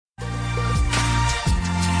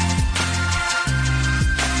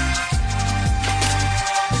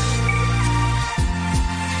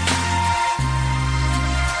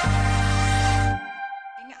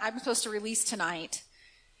supposed to release tonight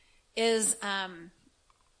is the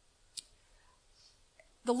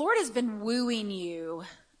Lord has been wooing you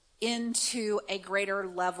into a greater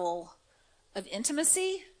level of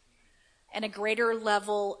intimacy and a greater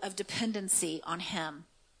level of dependency on him.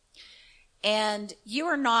 And you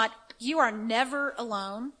are never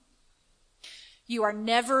alone. You are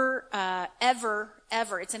never, ever,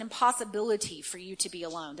 it's an impossibility for you to be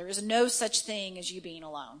alone. There is no such thing as you being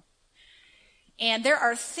alone. And there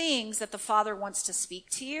are things that the Father wants to speak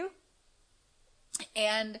to you.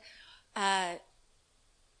 And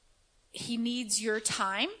he needs your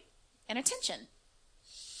time and attention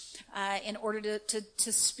in order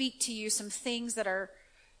to speak to you some things that are,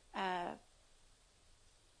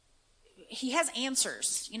 he has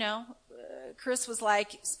answers, you know. Chris was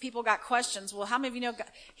like, people got questions. Well, how many of you know God?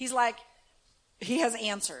 He's like, he has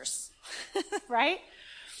answers, right?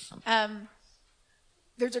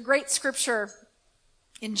 There's a great scripture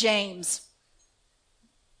in James,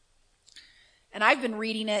 and I've been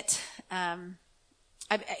reading it.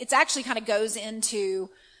 It actually kind of goes into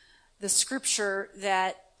the scripture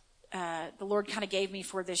that the Lord kind of gave me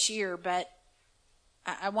for this year, but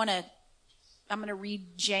I'm going to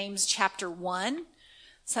read James chapter 1,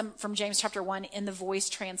 from James chapter 1 in the Voice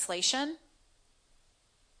translation.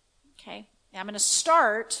 Okay. Now I'm going to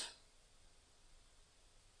start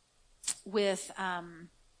with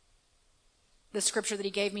the scripture that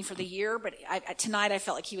he gave me for the year, but tonight I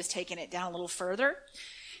felt like he was taking it down a little further.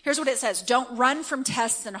 Here's what it says. Don't run from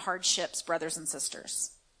tests and hardships, brothers and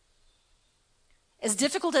sisters. As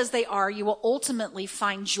difficult as they are, you will ultimately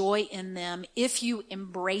find joy in them if you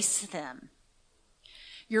embrace them.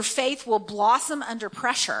 Your faith will blossom under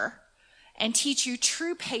pressure and teach you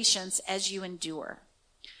true patience as you endure.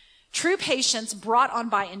 True patience brought on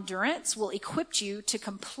by endurance will equip you to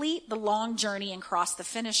complete the long journey and cross the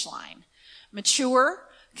finish line. Mature,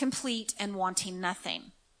 complete, and wanting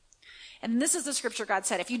nothing. And this is the scripture God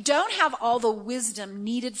said. If you don't have all the wisdom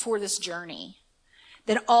needed for this journey,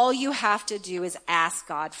 then all you have to do is ask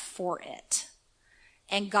God for it.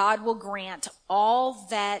 And God will grant all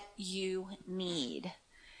that you need.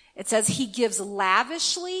 It says he gives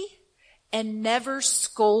lavishly and never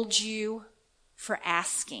scolds you for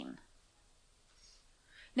asking.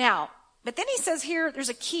 Now, but then he says here, there's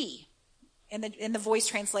a key. In the Voice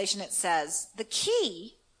translation, it says, the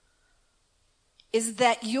key is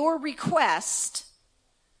that your request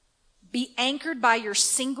be anchored by your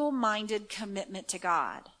single-minded commitment to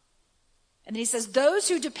God. And then he says, those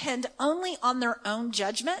who depend only on their own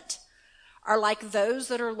judgment are like those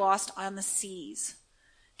that are lost on the seas,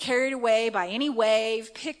 carried away by any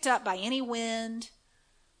wave, picked up by any wind.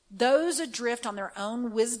 Those adrift on their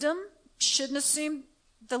own wisdom shouldn't assume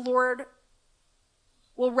the Lord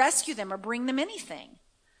will rescue them or bring them anything.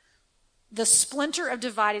 The splinter of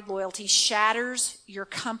divided loyalty shatters your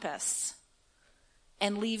compass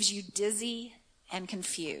and leaves you dizzy and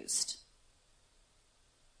confused.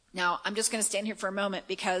 Now, I'm just going to stand here for a moment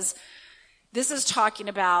because this is talking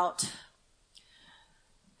about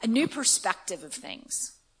a new perspective of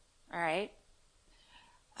things. All right?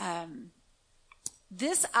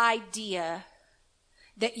 This idea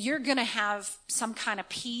that you're going to have some kind of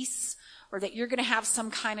peace or that you're going to have some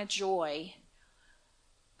kind of joy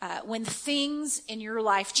when things in your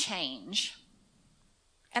life change.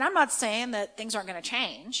 And I'm not saying that things aren't going to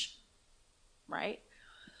change, right?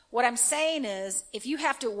 What I'm saying is if you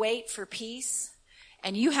have to wait for peace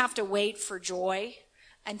and you have to wait for joy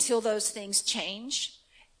until those things change,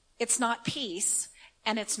 it's not peace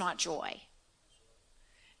and it's not joy.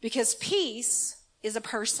 Because peace is a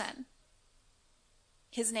person.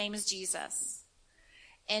 His name is Jesus.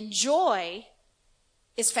 And joy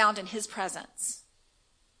is found in his presence.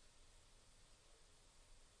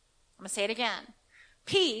 I'm going to say it again.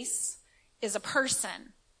 Peace is a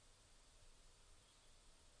person.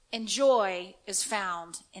 And joy is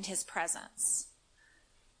found in his presence.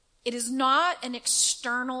 It is not an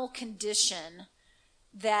external condition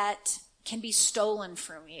that can be stolen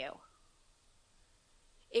from you.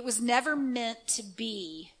 It was never meant to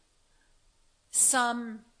be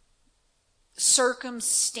some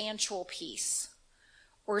circumstantial peace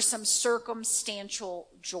or some circumstantial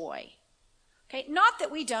joy. Okay, not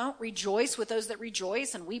that we don't rejoice with those that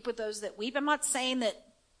rejoice and weep with those that weep. I'm not saying that,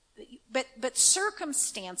 but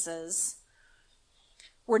circumstances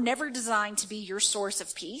were never designed to be your source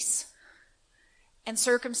of peace, and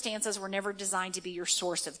circumstances were never designed to be your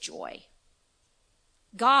source of joy.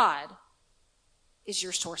 God is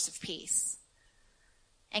your source of peace,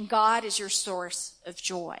 and God is your source of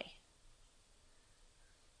joy.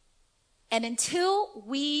 And until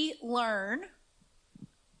we learn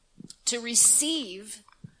to receive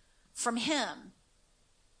from him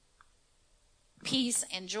peace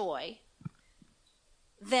and joy,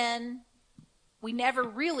 then we never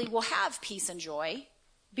really will have peace and joy,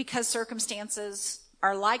 because circumstances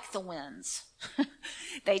are like the winds.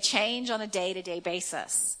 They change on a day-to-day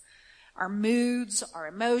basis. Our moods, our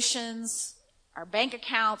emotions, our bank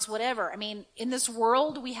accounts, whatever. I mean, in this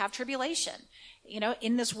world, we have tribulation.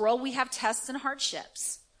 In this world, we have tests and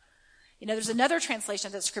hardships. There's another translation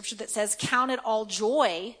of that scripture that says, count it all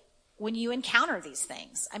joy when you encounter these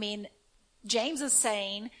things. I mean, James is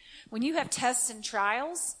saying, when you have tests and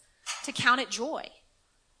trials, to count it joy,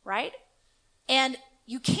 right? And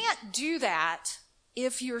you can't do that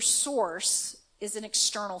if your source is an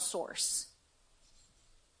external source.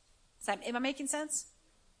 Am I making sense?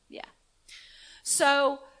 Yeah.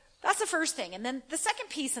 So that's the first thing. And then the second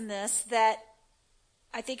piece in this that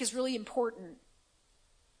I think is really important.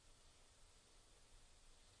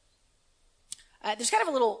 There's kind of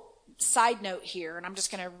a little side note here, and I'm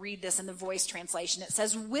just going to read this in the Voice translation. It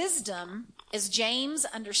says, wisdom, as James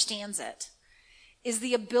understands it, is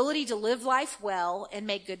the ability to live life well and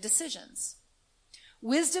make good decisions.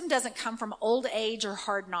 Wisdom doesn't come from old age or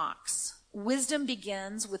hard knocks. Wisdom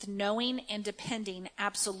begins with knowing and depending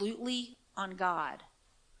absolutely on God,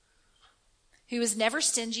 who is never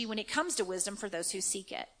stingy when it comes to wisdom for those who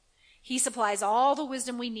seek it. He supplies all the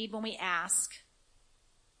wisdom we need when we ask.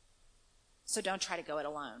 So don't try to go it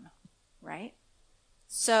alone, right?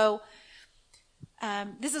 So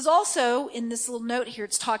this is also, in this little note here,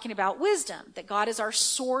 it's talking about wisdom, that God is our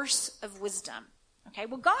source of wisdom. Okay,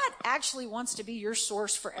 well, God actually wants to be your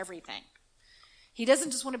source for everything. He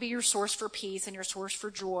doesn't just want to be your source for peace and your source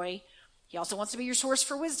for joy. He also wants to be your source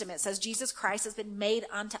for wisdom. It says Jesus Christ has been made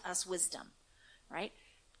unto us wisdom, right?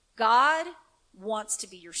 God wants to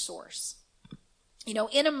be your source.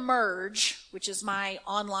 In Emerge, which is my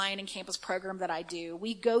online and campus program that I do,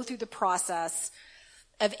 we go through the process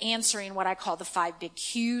of answering what I call the 5 big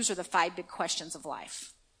Qs, or the 5 big questions of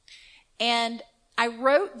life. And I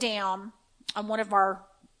wrote down on one of our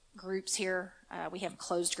groups here, we have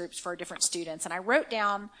closed groups for our different students, and I wrote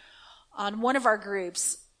down on one of our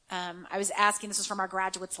groups, I was asking, this is from our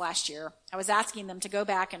graduates last year, I was asking them to go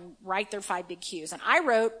back and write their 5 big Qs, and I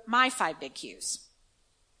wrote my 5 big Qs,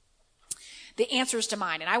 the answers to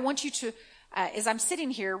mine. And I want you to, as I'm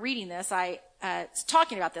sitting here reading this,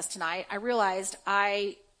 talking about this tonight, I realized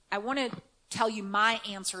I want to tell you my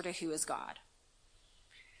answer to who is God.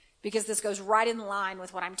 Because this goes right in line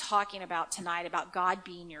with what I'm talking about tonight, about God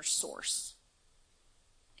being your source.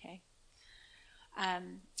 Okay?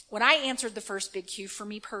 When I answered the first big Q, for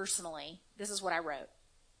me personally, this is what I wrote.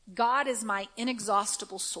 God is my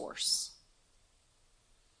inexhaustible source,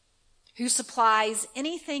 who supplies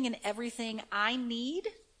anything and everything I need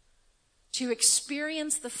to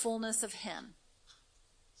experience the fullness of Him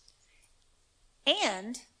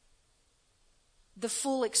and the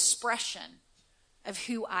full expression of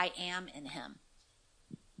who I am in Him.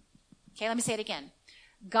 Okay, let me say it again.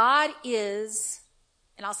 God is,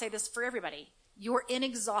 and I'll say this for everybody, your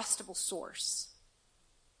inexhaustible source,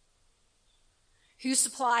 who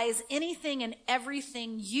supplies anything and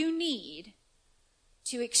everything you need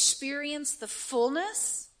to experience the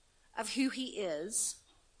fullness of who He is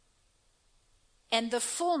and the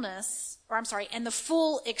and the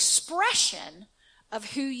full expression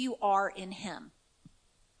of who you are in Him.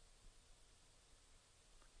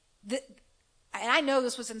 And I know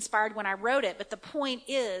this was inspired when I wrote it, but the point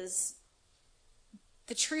is,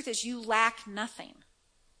 the truth is you lack nothing.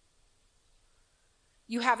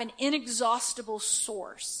 You have an inexhaustible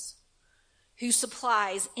source who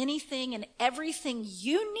supplies anything and everything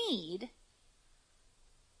you need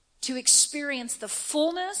to experience the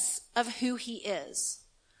fullness of who He is.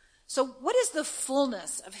 So what is the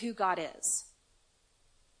fullness of who God is?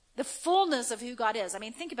 The fullness of who God is. I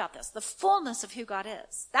mean, think about this. The fullness of who God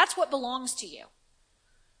is. That's what belongs to you.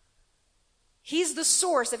 He's the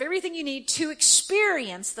source of everything you need to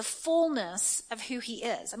experience the fullness of who He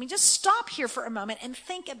is. I mean, just stop here for a moment and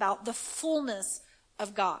think about the fullness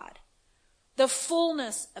of God. The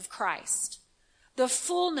fullness of Christ. The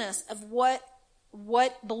fullness of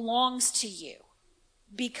what belongs to you.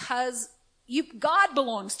 Because God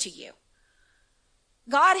belongs to you.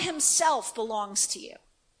 God Himself belongs to you.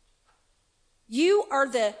 You are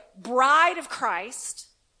the bride of Christ.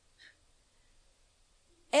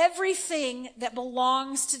 Everything that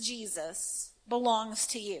belongs to Jesus belongs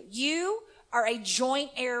to you. You are a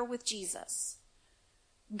joint heir with Jesus.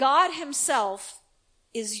 God Himself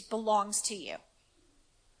belongs to you.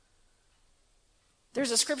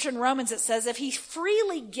 There's a scripture in Romans that says, if He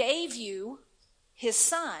freely gave you His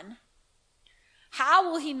Son, how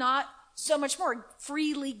will He not so much more,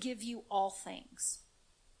 freely give you all things.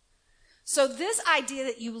 So this idea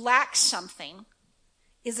that you lack something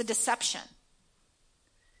is a deception.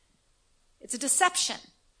 It's a deception.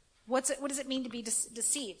 What does it mean to be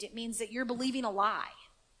deceived? It means that you're believing a lie.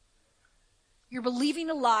 You're believing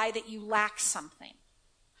a lie that you lack something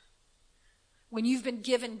when you've been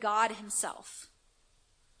given God himself.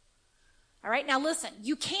 All right, now listen,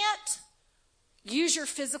 you can't use your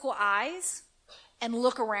physical eyes and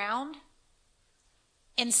look around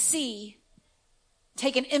and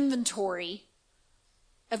take an inventory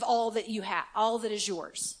of all that you have, all that is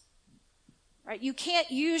yours. Right? You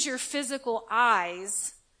can't use your physical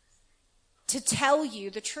eyes to tell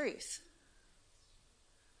you the truth.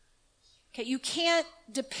 Okay, you can't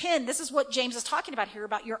depend, this is what James is talking about here,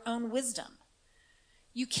 about your own wisdom.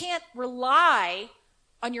 You can't rely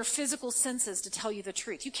on your physical senses to tell you the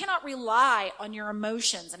truth. You cannot rely on your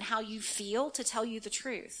emotions and how you feel to tell you the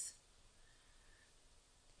truth.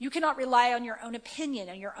 You cannot rely on your own opinion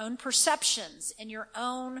and your own perceptions and your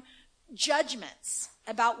own judgments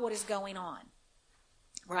about what is going on.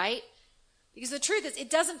 Right? Because the truth is, it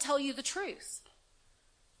doesn't tell you the truth.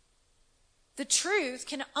 The truth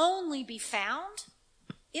can only be found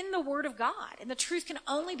in the Word of God. And the truth can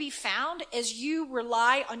only be found as you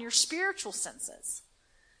rely on your spiritual senses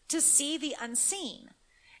to see the unseen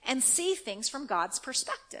and see things from God's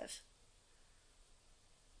perspective.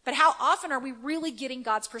 But how often are we really getting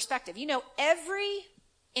God's perspective? You know, every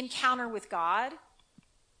encounter with God,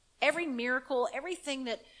 every miracle, everything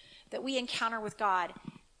that we encounter with God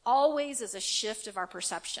always is a shift of our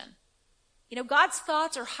perception. You know, God's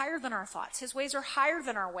thoughts are higher than our thoughts. His ways are higher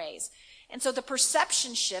than our ways. And so the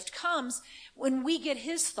perception shift comes when we get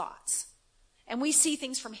his thoughts and we see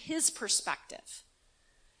things from his perspective.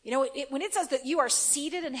 You know, when it says that you are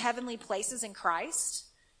seated in heavenly places in Christ,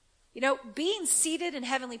 you know, being seated in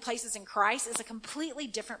heavenly places in Christ is a completely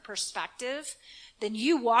different perspective than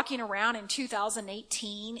you walking around in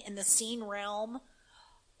 2018 in the seen realm,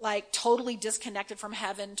 like totally disconnected from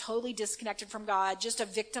heaven, totally disconnected from God, just a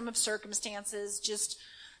victim of circumstances, just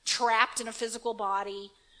trapped in a physical body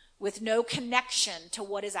with no connection to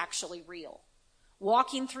what is actually real.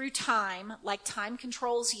 Walking through time like time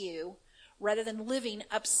controls you, rather than living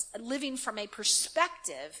from a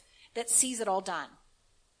perspective that sees it all done.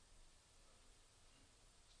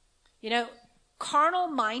 You know, carnal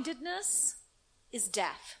mindedness is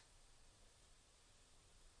death.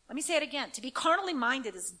 Let me say it again. To be carnally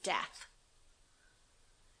minded is death.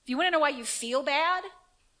 If you want to know why you feel bad,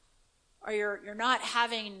 or you're not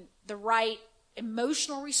having the right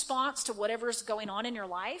emotional response to whatever's going on in your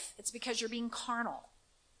life, it's because you're being carnal.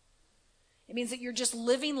 It means that you're just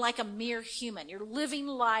living like a mere human. You're living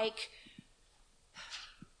like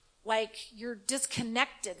you're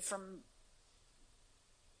disconnected from.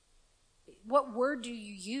 What word do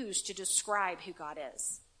you use to describe who God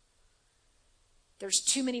is? There's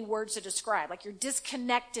too many words to describe. Like you're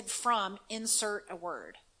disconnected from, insert a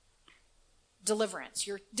word. Deliverance.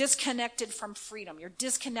 You're disconnected from freedom. You're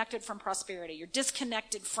disconnected from prosperity. You're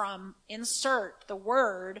disconnected from, insert the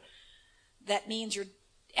word that means you're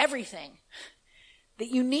everything that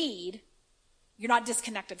you need. You're not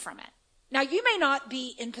disconnected from it. Now, you may not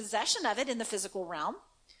be in possession of it in the physical realm,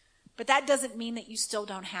 but that doesn't mean that you still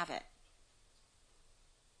don't have it.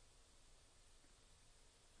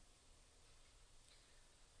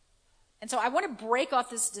 And so I want to break off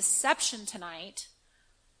this deception tonight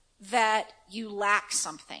that you lack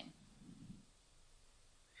something.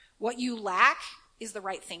 What you lack is the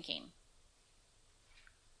right thinking.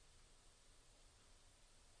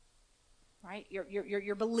 Right?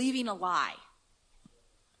 You're believing a lie.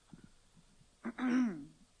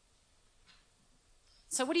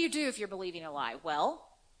 So what do you do if you're believing a lie? Well,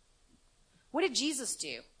 what did Jesus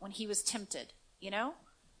do when he was tempted? You know?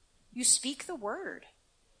 You speak the word.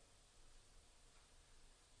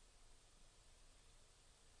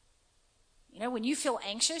 You know, when you feel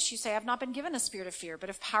anxious, you say, I've not been given a spirit of fear, but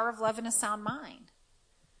of power, of love, and a sound mind.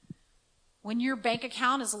 When your bank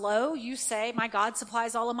account is low, you say, my God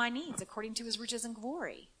supplies all of my needs according to his riches and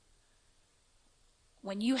glory.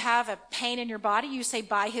 When you have a pain in your body, you say,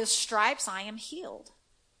 by his stripes, I am healed.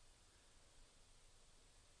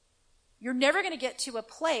 You're never going to get to a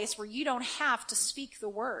place where you don't have to speak the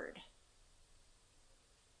word.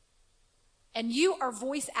 And you are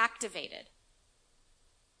voice activated.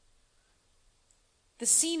 The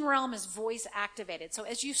seen realm is voice activated. So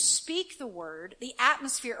as you speak the word, the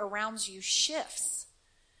atmosphere around you shifts.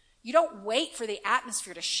 You don't wait for the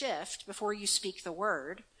atmosphere to shift before you speak the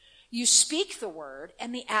word. You speak the word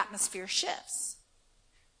and the atmosphere shifts.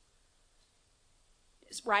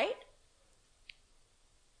 Right?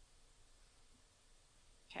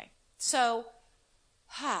 So,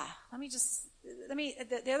 the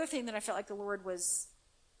other thing that I felt like the Lord was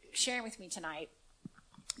sharing with me tonight,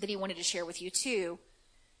 that he wanted to share with you too,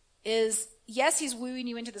 is yes, he's wooing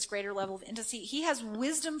you into this greater level of intimacy. He has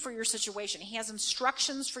wisdom for your situation. He has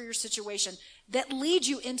instructions for your situation that lead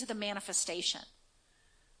you into the manifestation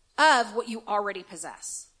of what you already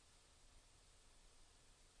possess.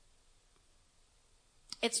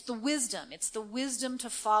 It's the wisdom. It's the wisdom to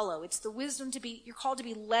follow. It's the wisdom you're called to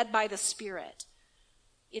be led by the Spirit.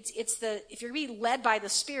 If you're being led by the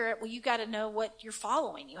Spirit, well, you got to know what you're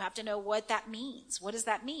following. You have to know what that means. What does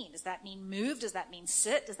that mean? Does that mean move? Does that mean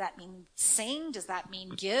sit? Does that mean sing? Does that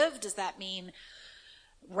mean give? Does that mean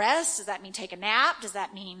rest? Does that mean take a nap? What does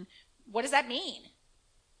that mean?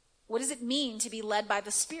 What does it mean to be led by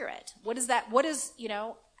the Spirit? What does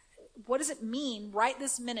it mean right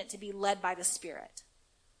this minute to be led by the Spirit?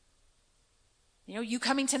 You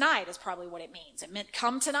coming tonight is probably what it means. It meant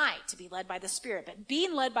come tonight to be led by the Spirit. But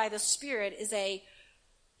being led by the Spirit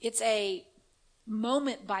it's a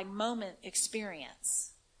moment by moment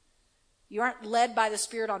experience. You aren't led by the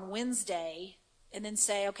Spirit on Wednesday and then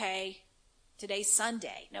say, okay, today's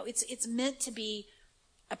Sunday. No, it's meant to be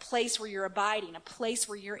a place where you're abiding, a place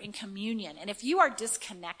where you're in communion. And if you are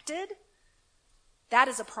disconnected, that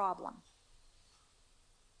is a problem.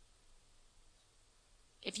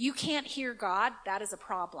 If you can't hear God, that is a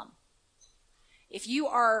problem. If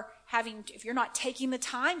you're not taking the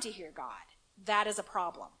time to hear God, that is a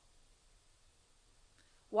problem.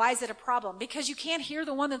 Why is it a problem? Because you can't hear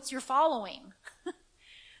the one that you're following.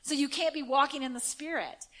 So you can't be walking in the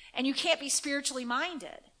Spirit, and you can't be spiritually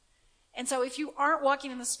minded. And so if you aren't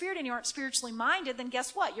walking in the Spirit and you aren't spiritually minded, then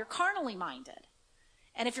guess what? You're carnally minded.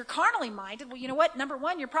 And if you're carnally minded, well, you know what? Number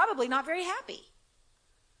one, you're probably not very happy.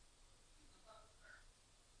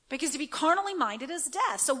 Because to be carnally minded is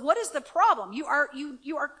death. So what is the problem? You've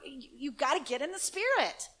got to get in the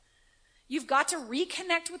Spirit. You've got to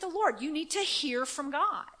reconnect with the Lord. You need to hear from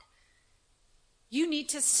God. You need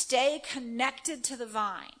to stay connected to the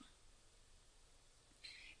vine.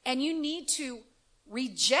 And you need to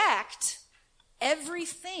reject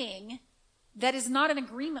everything that is not in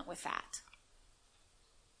agreement with that.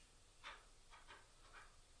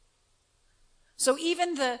 So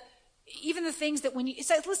even the things that when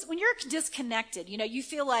you're disconnected, you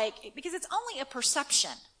feel like, because it's only a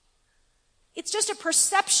perception. It's just a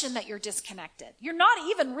perception that you're disconnected. You're not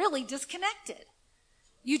even really disconnected.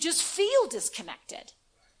 You just feel disconnected.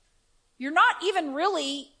 You're not even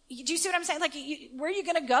really, do you see what I'm saying? Like, where are you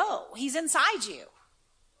going to go? He's inside you.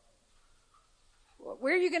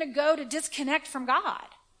 Where are you going to go to disconnect from God?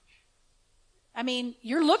 I mean,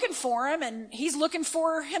 you're looking for him, and he's looking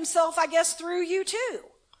for himself, I guess, through you too.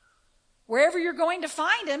 Wherever you're going to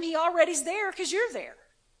find him, he already's there because you're there.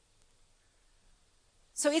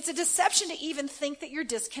 So it's a deception to even think that you're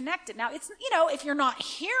disconnected. Now, it's, if you're not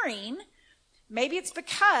hearing, maybe it's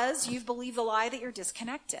because you've believed the lie that you're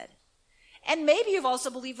disconnected. And maybe you've also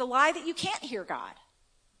believed the lie that you can't hear God.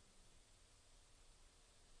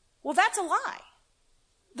 Well, that's a lie.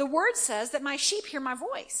 The word says that my sheep hear my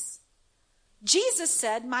voice. Jesus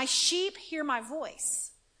said, my sheep hear my voice.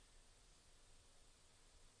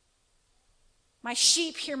 My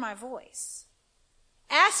sheep hear my voice.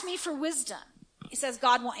 Ask me for wisdom. He says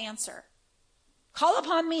God will answer. Call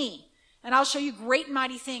upon me, and I'll show you great and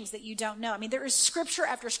mighty things that you don't know. I mean, there is scripture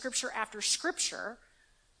after scripture after scripture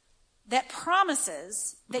that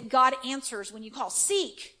promises that God answers when you call.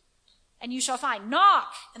 Seek, and you shall find.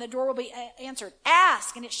 Knock, and the door will be answered.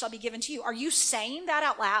 Ask, and it shall be given to you. Are you saying that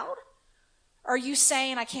out loud? Or are you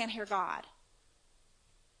saying, I can't hear God?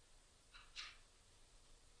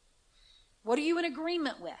 What are you in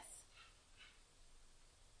agreement with?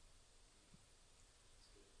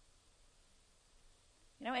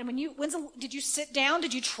 And did you sit down?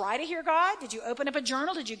 Did you try to hear God? Did you open up a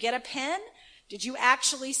journal? Did you get a pen? Did you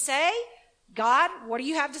actually say, God, what do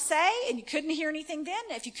you have to say? And you couldn't hear anything then?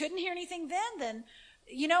 If you couldn't hear anything then,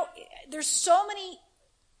 there's so many,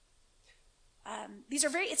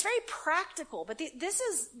 it's very practical, but this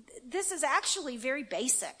is actually very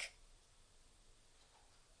basic.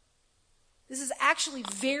 This is actually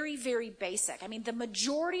very, very basic. I mean, the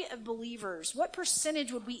majority of believers, what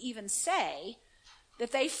percentage would we even say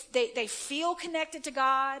that they feel connected to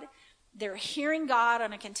God, they're hearing God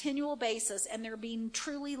on a continual basis, and they're being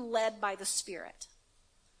truly led by the Spirit?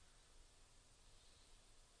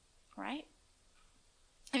 Right?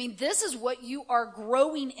 I mean, this is what you are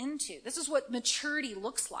growing into. This is what maturity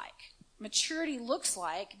looks like. Maturity looks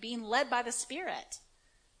like being led by the Spirit.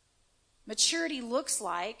 Maturity looks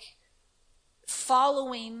like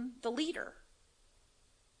following the leader.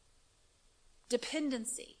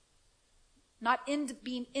 Dependency. not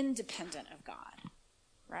being independent of God,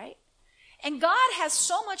 right? And God has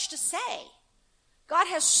so much to say. God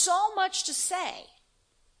has so much to say.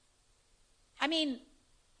 I mean,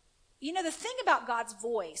 the thing about God's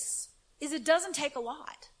voice is it doesn't take a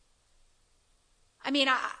lot. I mean,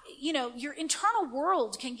 your internal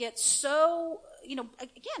world can get so,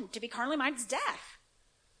 again, to be carnally minded is death.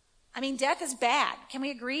 I mean, death is bad. Can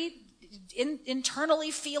we agree?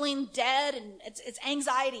 Internally feeling dead, and it's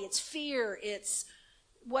anxiety, it's fear, it's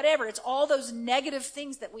whatever. It's all those negative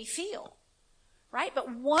things that we feel, right?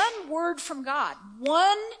 But one word from God,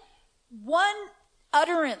 one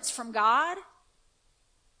utterance from God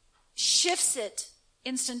shifts it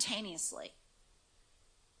instantaneously.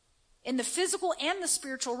 In the physical and the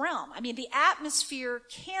spiritual realm. I mean, the atmosphere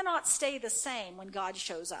cannot stay the same when God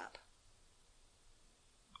shows up.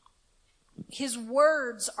 His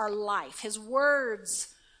words are life. His words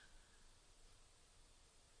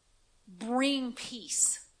bring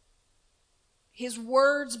peace. His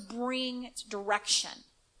words bring direction.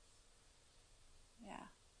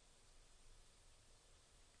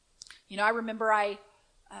 Yeah. I remember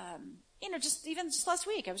just last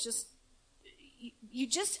week, I was just, you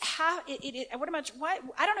just have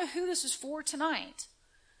I don't know who this is for tonight,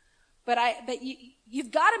 but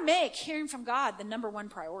you've got to make hearing from God the number one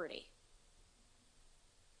priority.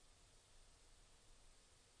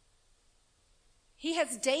 He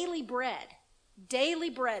has daily bread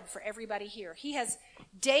for everybody here. He has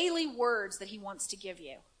daily words that he wants to give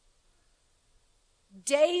you.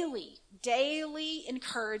 Daily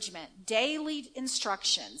encouragement, daily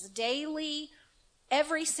instructions,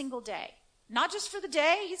 every single day. Not just for the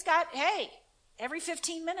day. He's got, every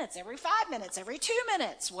 15 minutes, every 5 minutes, every 2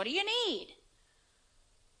 minutes. What do you need?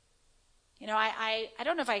 I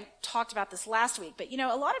don't know if I talked about this last week, but,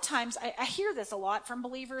 a lot of times I hear this a lot from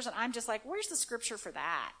believers, and I'm just like, where's the scripture for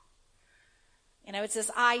that? It's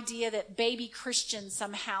this idea that baby Christians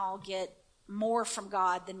somehow get more from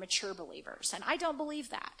God than mature believers. And I don't believe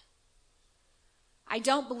that. I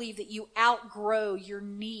don't believe that you outgrow your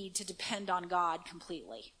need to depend on God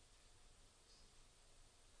completely.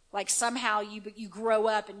 Like somehow you grow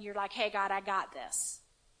up and you're like, hey, God, I got this.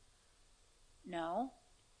 No.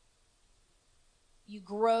 You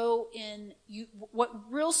grow what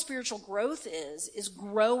real spiritual growth is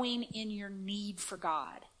growing in your need for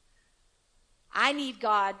God. I need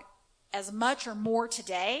God as much or more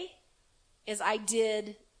today as I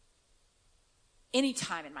did any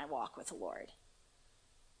time in my walk with the Lord.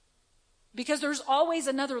 Because there's always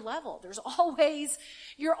another level.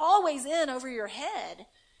 You're always in over your head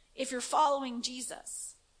if you're following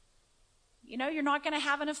Jesus. You're not going to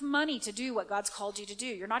have enough money to do what God's called you to do.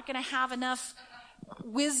 You're not going to have enough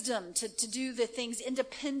wisdom to do the things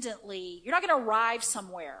independently. You're not going to arrive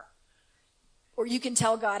somewhere or you can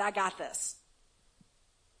tell God, I got this.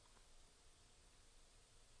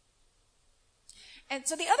 And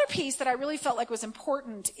so the other piece that I really felt like was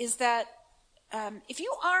important is that if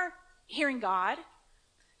you aren't hearing God,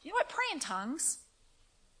 you know what? Pray in tongues.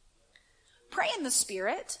 Pray in the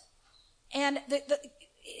Spirit. And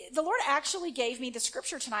the Lord actually gave me the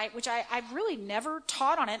scripture tonight, which I've really never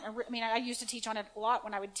taught on it. I mean, I used to teach on it a lot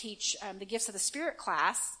when I would teach the Gifts of the Spirit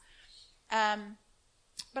class.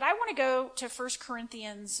 But I want to go to 1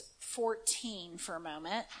 Corinthians 14 for a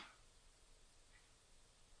moment.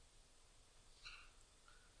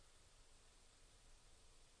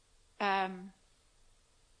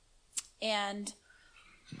 And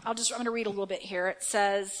I'm going to read a little bit here. It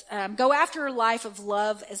says, go after a life of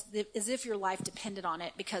love as if your life depended on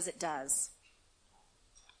it, because it does.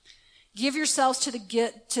 Give yourselves to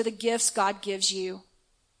the gifts God gives you.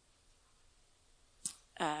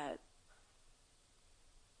 And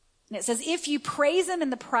it says, if you praise him in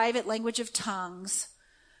the private language of tongues,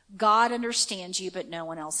 God understands you, but no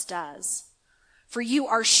one else does. For you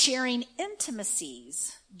are sharing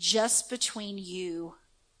intimacies just between you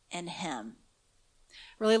and him.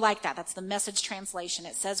 Really like that. That's the Message translation.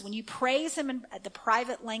 It says, when you praise him in the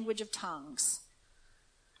private language of tongues,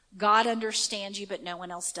 God understands you, but no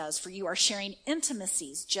one else does. For you are sharing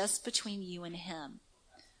intimacies just between you and him.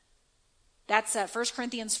 That's 1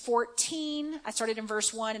 Corinthians 14. I started in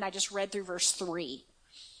verse 1 and I just read through verse 3.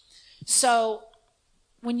 So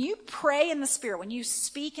when you pray in the Spirit, when you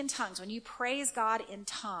speak in tongues, when you praise God in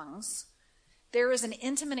tongues, there is an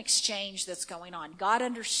intimate exchange that's going on. God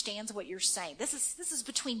understands what you're saying. This is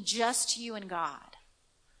between just you and God.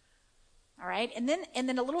 All right? And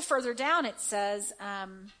then a little further down it says,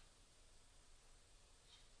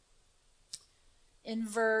 in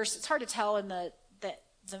verse, it's hard to tell in the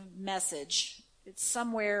Message. It's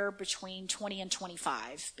somewhere between 20 and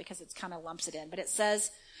 25 because it's kind of lumps it in. But it says,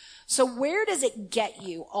 So where does it get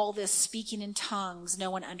you, all this speaking in tongues no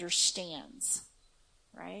one understands?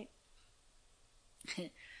 Right?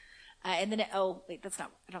 And then, I don't think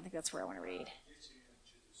that's where I want to read.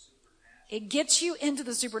 It gets you into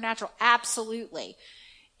the supernatural. Absolutely.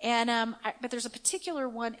 And, but there's a particular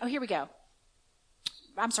one. Oh, here we go.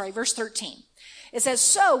 I'm sorry, verse 13. It says,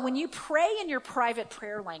 so when you pray in your private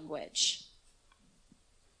prayer language,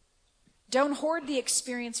 don't hoard the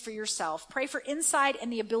experience for yourself. Pray for insight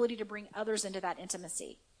and the ability to bring others into that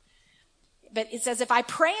intimacy. But it says, if I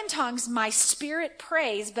pray in tongues, my spirit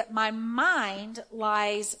prays, but my mind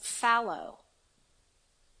lies fallow.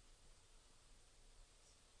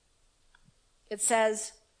 It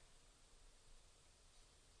says,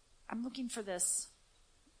 I'm looking for this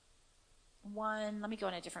one. Let me go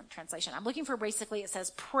in a different translation. I'm looking for basically, it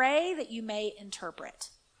says, pray that you may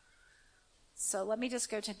interpret. So let me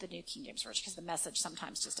just go to the New King James Version because the Message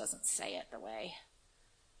sometimes just doesn't say it the way.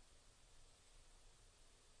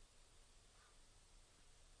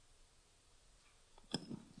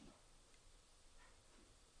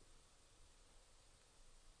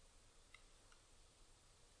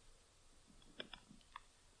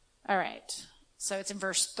 All right. So it's in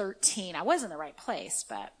verse 13. I was in the right place,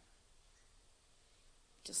 but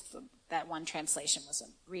just that one translation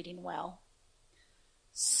wasn't reading well.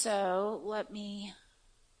 So let me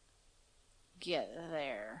get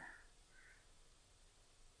there.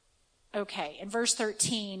 Okay, in verse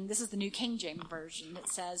 13, this is the New King James Version. It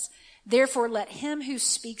says, therefore let him who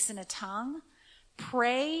speaks in a tongue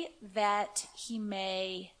pray that he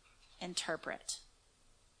may interpret.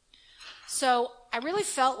 So I really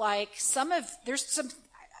felt like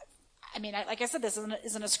like I said, this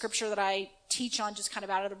isn't a scripture that I teach on just kind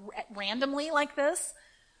of randomly like this.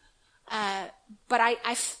 But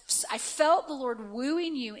I felt the Lord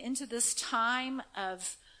wooing you into this time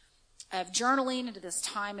of journaling, into this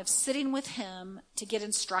time of sitting with him to get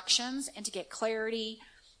instructions and to get clarity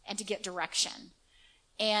and to get direction.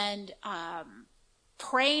 And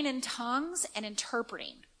praying in tongues and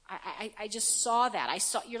interpreting. I just saw that.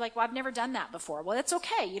 You're like, well, I've never done that before. Well, it's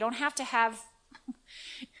okay. You don't have to have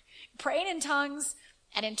praying in tongues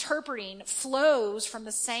and interpreting flows from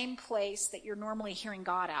the same place that you're normally hearing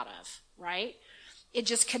God out of, right? It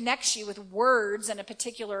just connects you with words and a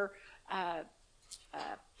particular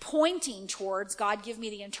pointing towards, God, give me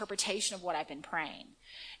the interpretation of what I've been praying.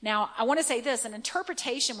 Now, I want to say this, an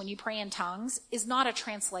interpretation when you pray in tongues is not a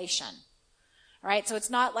translation, right? So it's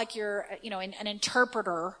not like you're, an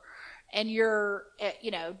interpreter and you're,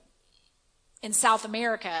 in South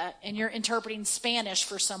America and you're interpreting Spanish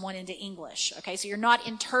for someone into English. Okay, so you're not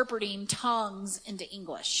interpreting tongues into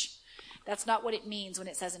English. That's not what it means when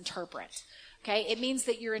it says interpret. Okay, it means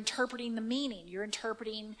that you're interpreting the meaning. You're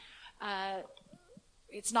interpreting,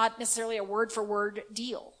 it's not necessarily a word for word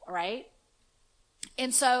deal, all right?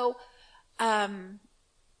 And so,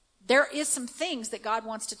 there is some things that God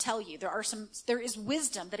wants to tell you. There is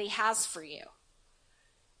wisdom that he has for you.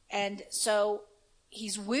 And so,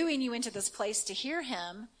 he's wooing you into this place to hear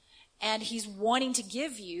him, and he's wanting to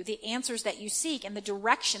give you the answers that you seek and the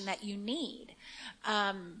direction that you need.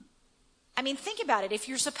 Think about it. If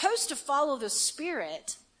you're supposed to follow the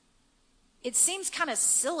Spirit, it seems kind of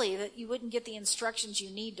silly that you wouldn't get the instructions you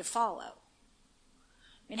need to follow.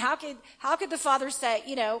 How could the Father say,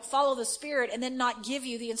 follow the Spirit and then not give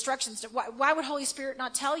you the instructions? Why would Holy Spirit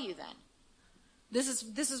not tell you then? This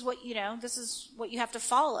is what you have to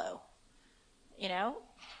follow.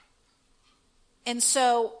 And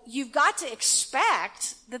so you've got to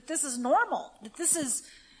expect that this is normal,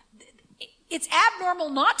 it's abnormal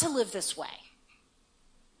not to live this way.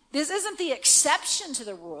 This isn't the exception to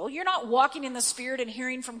the rule. You're not walking in the Spirit and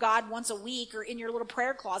hearing from God once a week or in your little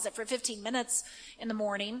prayer closet for 15 minutes in the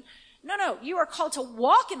morning. No, you are called to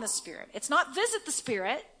walk in the Spirit. It's not visit the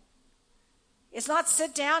Spirit. It's not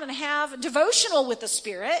sit down and have a devotional with the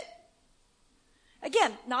Spirit.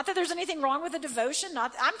 Again, not that there's anything wrong with a devotion.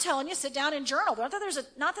 I'm telling you, sit down and journal. Not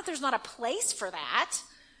that there's not a place for that.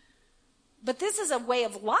 But this is a way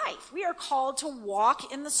of life. We are called to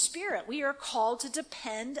walk in the Spirit. We are called to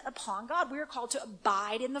depend upon God. We are called to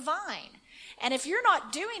abide in the vine. And if you're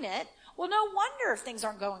not doing it, well, no wonder if things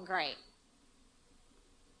aren't going great.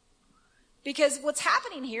 Because what's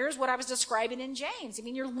happening here is what I was describing in James.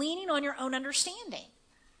 You're leaning on your own understanding.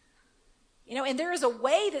 And there is a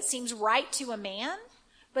way that seems right to a man,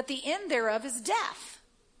 but the end thereof is death.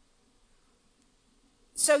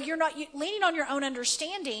 So leaning on your own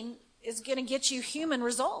understanding is going to get you human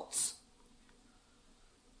results.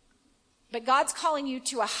 But God's calling you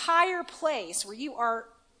to a higher place where you are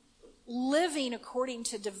living according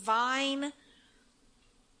to divine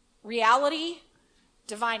reality,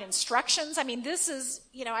 divine instructions. I mean, this is,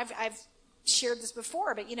 I've shared this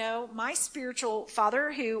before, but my spiritual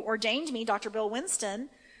father who ordained me, Dr. Bill Winston,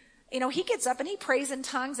 he gets up and he prays in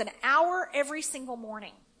tongues an hour every single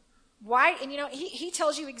morning. Why? And he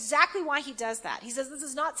tells you exactly why he does that. He says this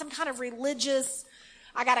is not some kind of religious,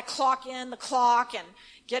 I got to clock in the clock and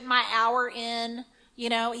get my hour in.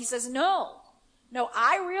 He says, no,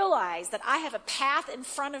 I realize that I have a path in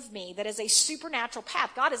front of me that is a supernatural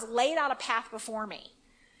path. God has laid out a path before me.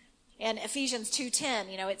 In Ephesians 2:10,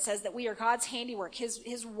 it says that we are God's handiwork,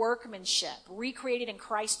 his workmanship, recreated in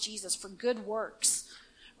Christ Jesus for good works,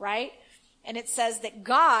 right? And it says that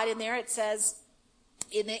God, in there it says,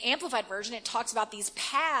 in the Amplified Version, it talks about these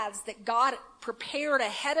paths that God prepared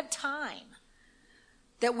ahead of time,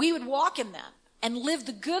 that we would walk in them and live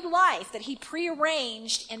the good life that he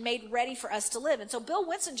prearranged and made ready for us to live. And so Bill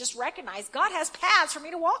Winston just recognized God has paths for me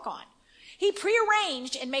to walk on. He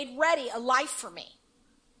prearranged and made ready a life for me.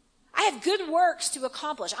 I have good works to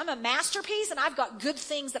accomplish. I'm a masterpiece and I've got good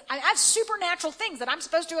things I have supernatural things that I'm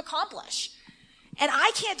supposed to accomplish. And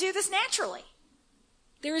I can't do this naturally.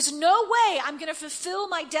 There is no way I'm going to fulfill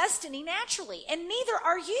my destiny naturally, and neither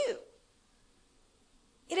are you.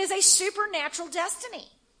 It is a supernatural destiny.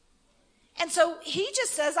 And so he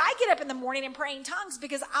just says, I get up in the morning and pray in tongues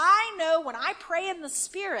because I know when I pray in the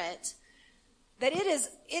Spirit that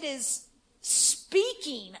it is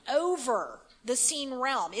speaking over the seen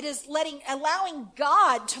realm. It is allowing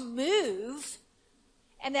God to move,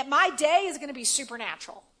 and that my day is going to be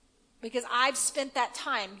supernatural because I've spent that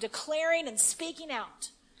time declaring and speaking out,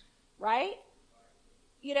 right?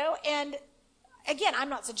 And again, I'm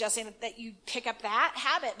not suggesting that you pick up that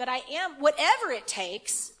habit, but whatever it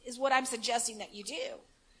takes is what I'm suggesting that you do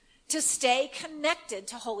to stay connected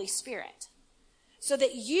to Holy Spirit. So that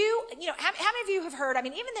how many of you have heard,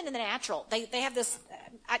 even in the natural, they have this,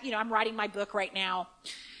 I'm writing my book right now,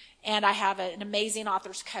 and I have an amazing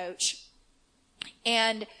author's coach.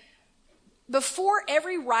 And before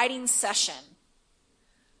every writing session,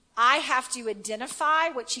 I have to identify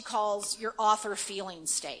what she calls your author feeling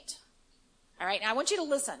state. All right, now I want you to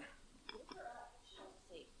listen.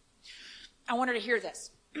 I want her to hear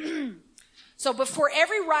this. So before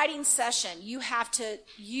every writing session, you have to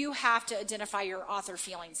identify your author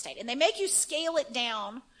feeling state. And they make you scale it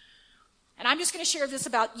down. And I'm just going to share this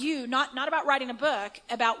about you, not about writing a book,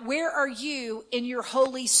 about where are you in your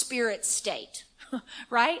Holy Spirit state,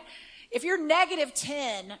 right? If you're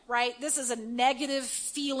 -10, right, this is a negative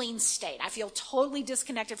feeling state. I feel totally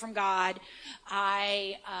disconnected from God.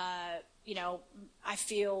 I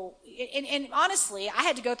feel, and honestly, I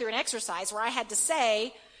had to go through an exercise where I had to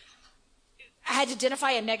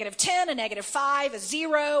identify a -10, a -5, a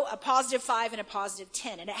 0, a +5, and a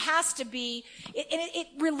 +10. And it has to be, it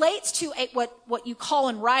relates to what you call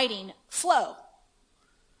in writing flow.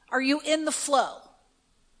 Are you in the flow?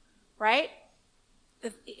 Right?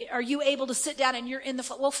 Are you able to sit down and you're in the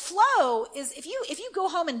flow? Well, flow is, if you go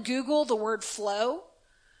home and Google the word flow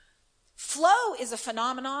is a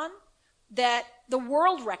phenomenon that the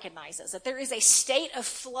world recognizes, that there is a state of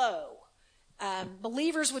flow.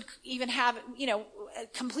 Believers would even have, a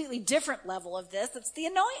completely different level of this. It's the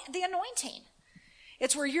anointing.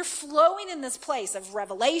 It's where you're flowing in this place of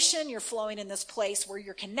revelation. You're flowing in this place where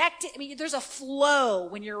you're connected. There's a flow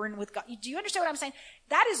when you're in with God. Do you understand what I'm saying?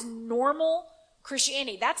 That is normal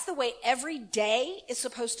Christianity. That's the way every day is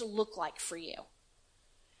supposed to look like for you.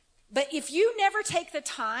 But if you never take the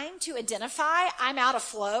time to identify, I'm out of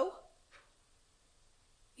flow,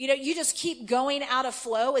 you just keep going out of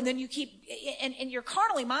flow, and then you keep, and you're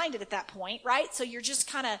carnally minded at that point, right? So you're just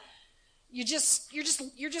kind of, you're just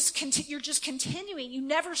continuing. You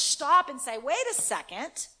never stop and say, wait a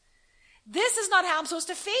second, this is not how I'm supposed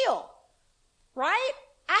to feel, right?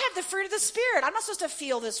 I have the fruit of the Spirit. I'm not supposed to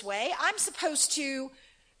feel this way. I'm supposed to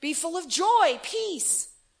be full of joy, peace.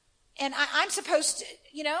 And I'm supposed to,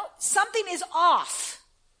 something is off.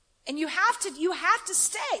 And you have to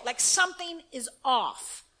stay, like something is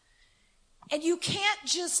off. And you can't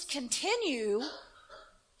just continue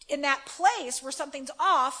in that place where something's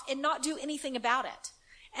off and not do anything about it.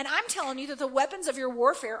 And I'm telling you that the weapons of your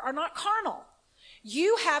warfare are not carnal.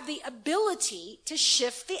 You have the ability to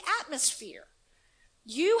shift the atmosphere.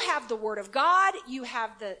 You have the Word of God. You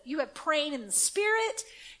have praying in the Spirit.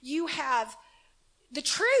 You have the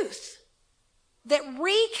truth that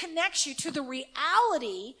reconnects you to the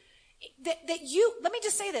reality that you, let me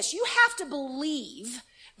just say this, you have to believe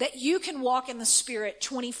that you can walk in the Spirit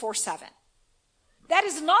 24/7. That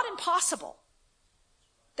is not impossible.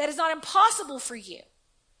 That is not impossible for you.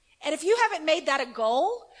 And if you haven't made that a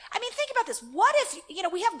goal, I mean, think about this. What if,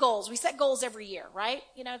 we have goals. We set goals every year, right?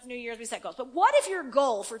 It's New Year's, we set goals. But what if your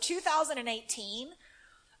goal for 2018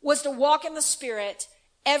 was to walk in the Spirit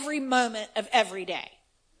every moment of every day?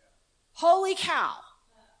 Holy cow.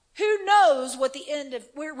 Who knows what the end of,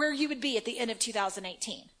 where you would be at the end of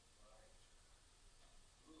 2018?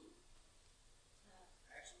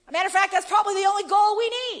 As a matter of fact, that's probably the only goal we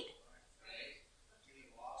need.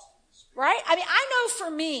 Right? I mean, I know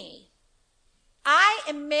for me, I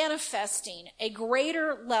am manifesting a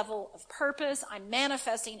greater level of purpose. I'm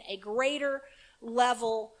manifesting a greater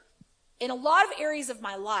level in a lot of areas of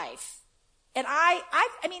my life. And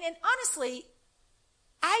and honestly,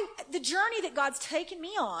 the journey that God's taken me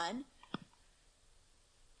on,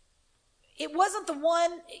 it wasn't the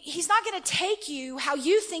one, he's not going to take you how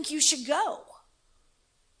you think you should go.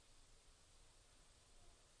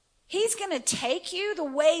 He's going to take you the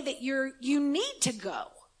way that you need to go.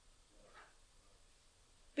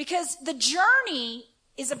 Because the journey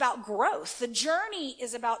is about growth. The journey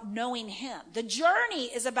is about knowing him. The journey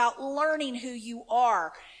is about learning who you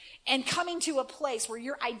are and coming to a place where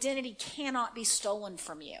your identity cannot be stolen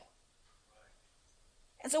from you.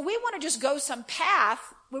 And so we want to just go some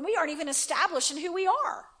path when we aren't even established in who we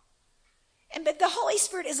are. But the Holy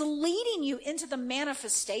Spirit is leading you into the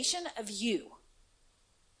manifestation of you.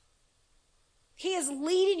 He is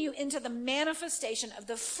leading you into the manifestation of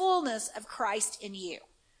the fullness of Christ in you.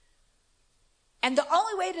 And the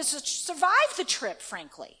only way to survive the trip,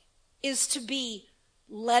 frankly, is to be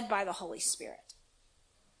led by the Holy Spirit.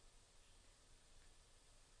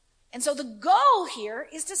 And so the goal here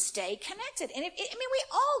is to stay connected. And I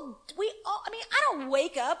don't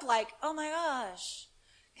wake up like, oh my gosh,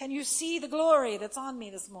 can you see the glory that's on me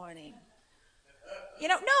this morning?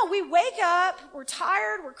 No, we wake up, we're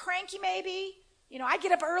tired, we're cranky maybe. I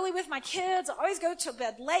get up early with my kids. I always go to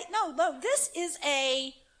bed late. No, this is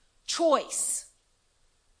a choice.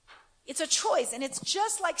 It's a choice. And it's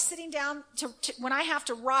just like sitting down to when I have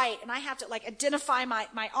to write and I have to identify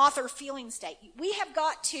my author feeling state.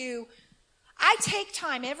 I take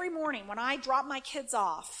time every morning when I drop my kids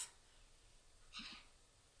off.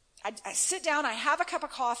 I sit down, I have a cup of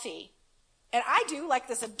coffee, and I do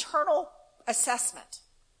this internal assessment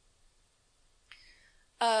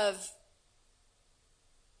of,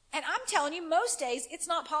 and I'm telling you, most days it's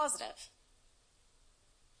not positive.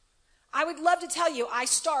 I would love to tell you I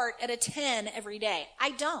start at a 10 every day.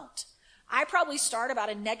 I don't. I probably start about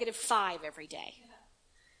a -5 every day.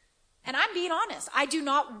 And I'm being honest. I do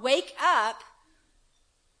not wake up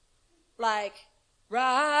like,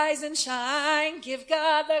 rise and shine, give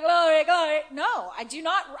God the glory, glory. No, I do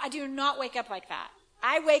not wake up like that.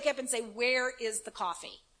 I wake up and say, where is the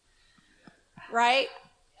coffee? Right?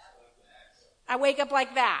 I wake up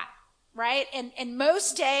like that, right? And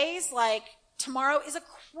most days, tomorrow is a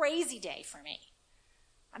crazy day for me.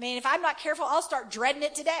 I mean, if I'm not careful, I'll start dreading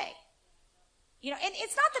it today. And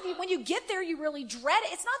it's not that when you get there, you really dread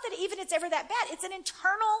it. It's not that even it's ever that bad. It's an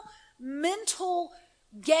internal mental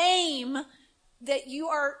game that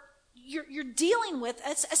you're dealing with.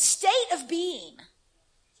 It's a state of being.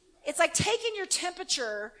 It's like taking your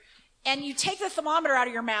temperature and you take the thermometer out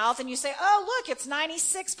of your mouth and you say, oh, look, it's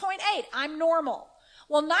 96.8. I'm normal.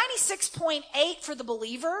 Well, 96.8 for the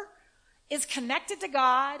believer is connected to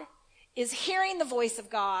God, is hearing the voice of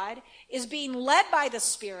God, is being led by the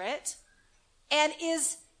Spirit, and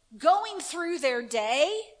is going through their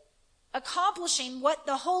day accomplishing what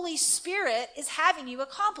the Holy Spirit is having you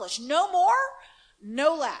accomplish. No more,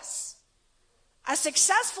 no less. A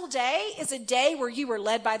successful day is a day where you were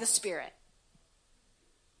led by the Spirit.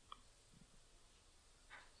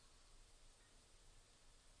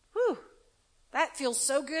 Whew. That feels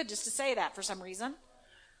so good just to say that for some reason.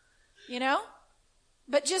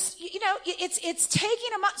 But just, it's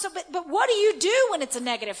taking a month. But what do you do when it's a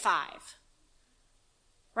 -5?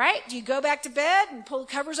 Right? Do you go back to bed and pull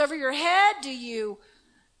the covers over your head?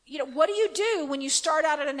 What do you do when you start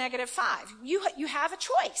out at a -5? You have a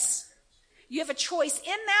choice. You have a choice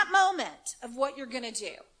in that moment of what you're going to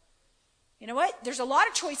do. You know what? There's a lot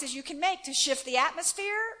of choices you can make to shift the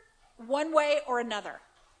atmosphere one way or another.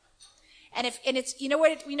 And it's,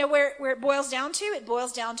 where it boils down to? It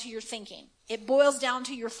boils down to your thinking. It boils down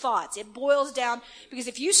to your thoughts. It boils down, because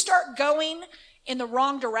if you start going in the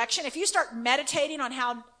wrong direction, if you start meditating on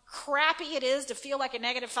how crappy it is to feel like a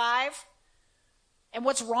 -5 and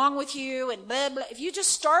what's wrong with you and blah, blah, if you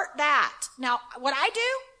just start that. Now, what I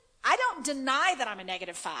do, I don't deny that I'm a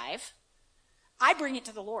 -5. I bring it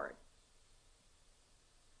to the Lord.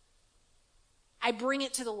 I bring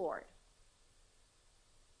it to the Lord.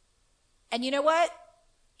 And you know what?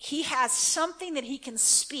 he has something that he can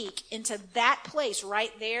speak into that place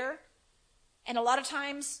right there. And a lot of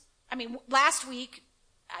times, I mean, last week,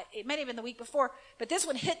 it might have been the week before, but this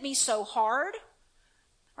one hit me so hard.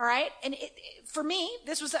 All right. And for me,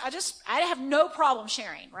 this was, I have no problem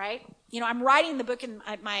sharing, right? You know, I'm writing the book in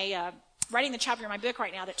writing the chapter in my book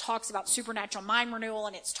right now that talks about supernatural mind renewal.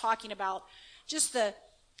 And it's talking about just the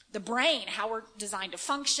brain, how we're designed to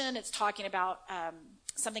function. It's talking about,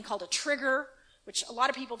 something called a trigger, which a lot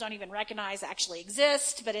of people don't even recognize actually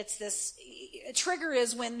exist. But it's a trigger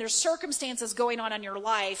is when there's circumstances going on in your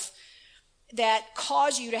life that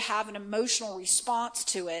cause you to have an emotional response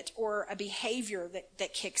to it, or a behavior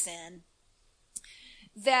that kicks in,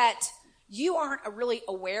 that you aren't really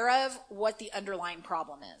aware of what the underlying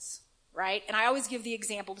problem is, right? And I always give the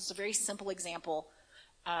example, this is a very simple example,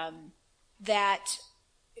 that,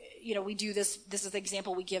 you know, we do this is the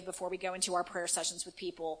example we give before we go into our prayer sessions with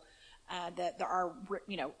people, our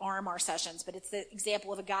RMR sessions, but it's the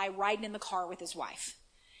example of a guy riding in the car with his wife.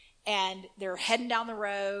 And they're heading down the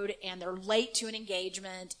road and they're late to an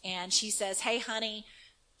engagement. And she says, "Hey, honey,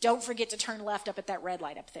 don't forget to turn left up at that red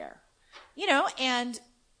light up there." You know, and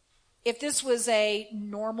if this was a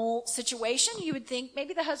normal situation, you would think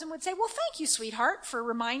maybe the husband would say, "Well, thank you, sweetheart, for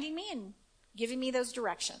reminding me and giving me those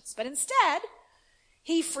directions." But instead,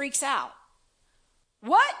 he freaks out.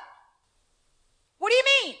 "What? What do you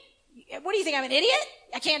mean? What do you think, I'm an idiot?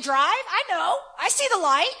 I can't drive? I know. I see the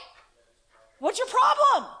light. What's your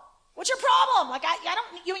problem? What's your problem? Like, I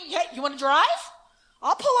don't, you want to drive?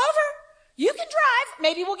 I'll pull over. You can drive.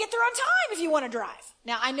 Maybe we'll get there on time if you want to drive."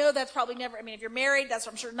 Now, I know that's probably never, I mean, if you're married,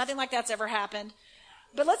 I'm sure nothing like that's ever happened.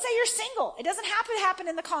 But let's say you're single. It doesn't have to happen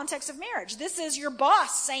in the context of marriage. This is your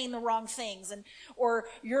boss saying the wrong things, or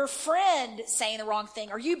your friend saying the wrong thing,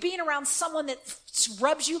 or you being around someone that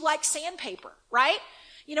rubs you like sandpaper, right?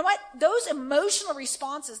 You know what? Those emotional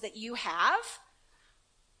responses that you have,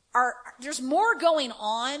 there's more going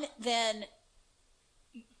on than,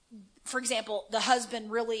 for example, the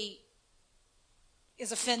husband really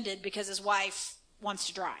is offended because his wife wants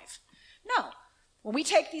to drive. No. When we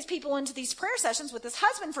take these people into these prayer sessions with this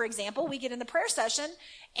husband, for example, we get in the prayer session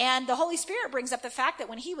and the Holy Spirit brings up the fact that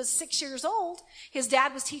when he was 6 years old, his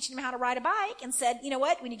dad was teaching him how to ride a bike and said, "You know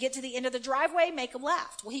what? When you get to the end of the driveway, make a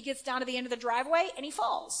left." Well, he gets down to the end of the driveway and he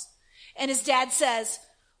falls. And his dad says,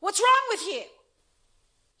 "What's wrong with you?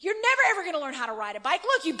 You're never ever going to learn how to ride a bike.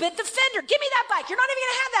 Look, you bent the fender. Give me that bike. You're not even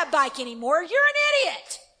going to have that bike anymore. You're an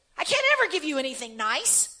idiot. I can't ever give you anything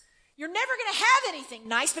nice. You're never going to have anything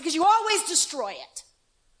nice because you always destroy it."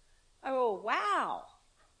 Oh, wow.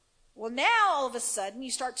 Well, now all of a sudden you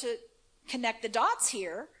start to connect the dots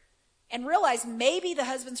here and realize maybe the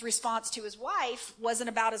husband's response to his wife wasn't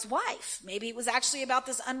about his wife. Maybe it was actually about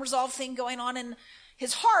this unresolved thing going on in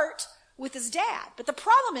his heart with his dad. But the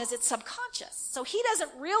problem is it's subconscious. So he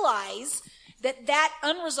doesn't realize that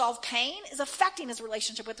unresolved pain is affecting his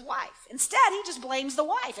relationship with the wife. Instead, he just blames the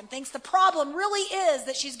wife and thinks the problem really is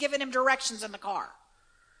that she's giving him directions in the car.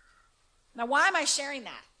 Now, why am I sharing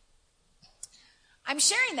that? I'm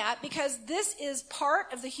sharing that because this is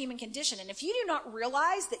part of the human condition. And if you do not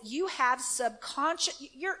realize that you have subconscious,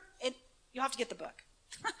 you'll have to get the book.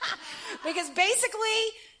 Because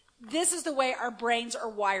basically, this is the way our brains are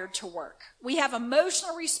wired to work. We have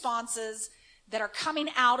emotional responses that are coming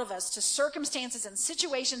out of us to circumstances and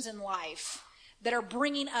situations in life that are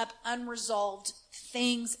bringing up unresolved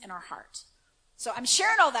things in our heart. So I'm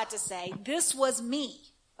sharing all that to say this was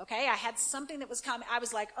me. Okay, I had something that was coming. I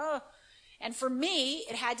was like, oh. And for me,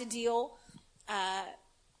 it had to deal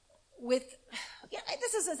with,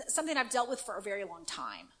 this is something I've dealt with for a very long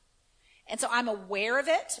time. And so I'm aware of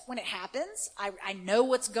it when it happens. I know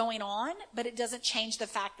what's going on, but it doesn't change the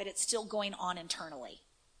fact that it's still going on internally,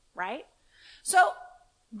 right? So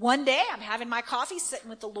one day I'm having my coffee, sitting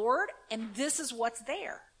with the Lord, and this is what's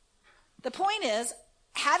there. The point is,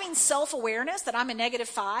 having self-awareness that I'm a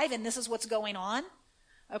 -5 and this is what's going on,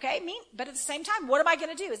 okay? But at the same time, what am I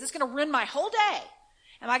going to do? Is this going to ruin my whole day?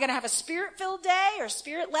 Am I going to have a spirit-filled day or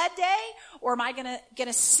spirit-led day? Or am I going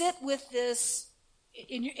to sit with this,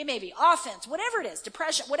 it may be offense, whatever it is,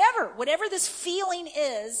 depression, whatever this feeling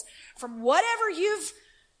is from whatever's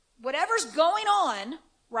going on,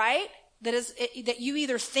 right? That you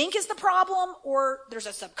either think is the problem or there's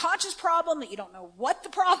a subconscious problem that you don't know what the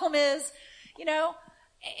problem is, you know?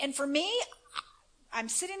 And for me, I'm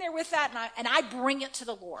sitting there with that and I bring it to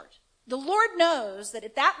the Lord. The Lord knows that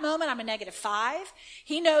at that moment I'm a -5.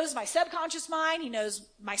 He knows my subconscious mind. He knows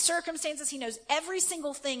my circumstances. He knows every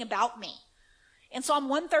single thing about me. In Psalm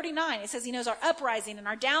 139, it says he knows our uprising and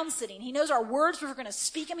our downsitting. He knows our words before we're going to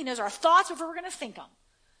speak them. He knows our thoughts before we're going to think them.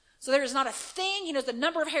 So there is not a thing. He knows the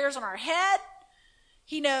number of hairs on our head.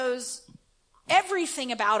 He knows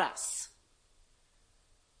everything about us.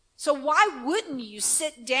 So why wouldn't you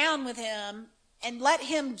sit down with him and let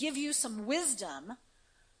him give you some wisdom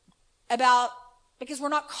because we're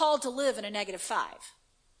not called to live in a -5.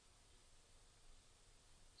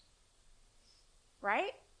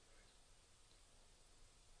 Right?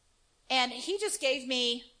 And he just gave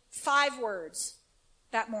me 5 words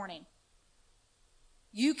that morning.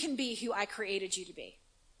 You can be who I created you to be.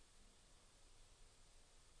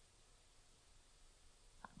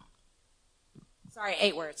 Sorry,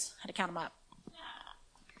 8 words. I had to count them up.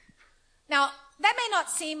 Now, that may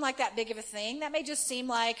not seem like that big of a thing. That may just seem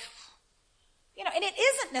like, and it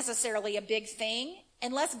isn't necessarily a big thing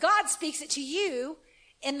unless God speaks it to you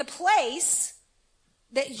in the place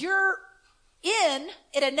that you're in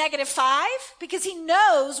at a -5, because he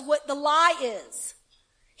knows what the lie is.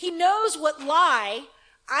 He knows what lie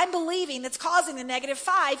I'm believing that's causing the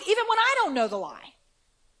 -5, even when I don't know the lie.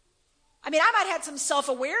 I mean, I might have had some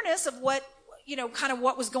self-awareness of what, kind of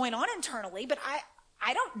what was going on internally, but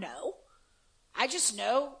I don't know. I just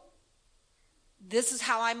know this is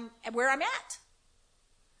where I'm at.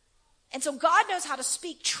 And so God knows how to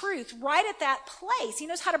speak truth right at that place. He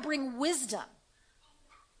knows how to bring wisdom.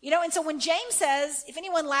 And so when James says, if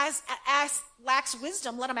anyone lacks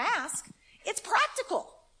wisdom, let him ask, it's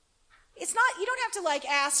practical. It's not, you don't have to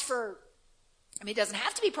ask for, it doesn't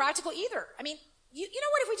have to be practical either. I mean, you know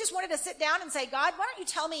what, if we just wanted to sit down and say, God, why don't you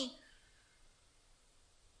tell me,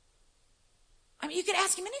 you could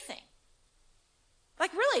ask him anything.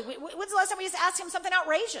 Really, when's the last time we just asked him something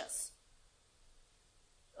outrageous?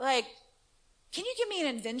 Can you give me an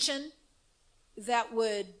invention that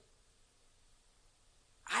would,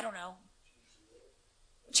 I don't know,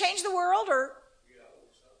 change the world, or,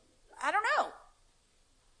 I don't know,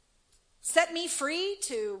 set me free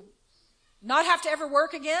to not have to ever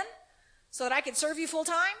work again so that I could serve you full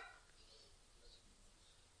time?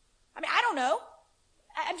 I don't know.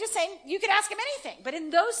 I'm just saying you could ask him anything. But in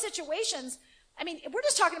those situations, we're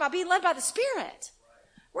just talking about being led by the Spirit.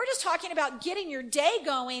 We're just talking about getting your day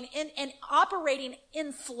going and operating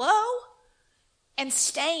in flow and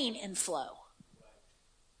staying in flow.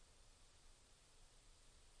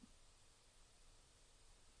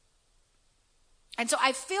 And so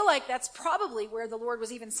I feel like that's probably where the Lord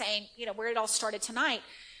was even saying, where it all started tonight,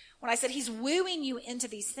 when I said he's wooing you into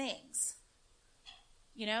these things.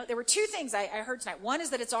 There were 2 things I heard tonight. One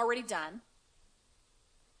is that it's already done.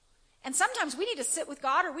 And sometimes we need to sit with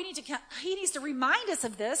God, or he needs to remind us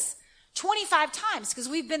of this 25 times, because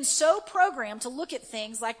we've been so programmed to look at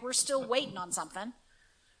things like we're still waiting on something,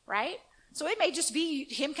 right? So it may just be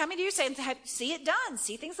him coming to you saying, see it done,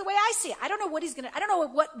 see things the way I see it. I don't know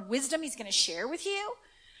what wisdom he's going to share with you,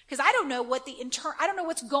 because I don't know I don't know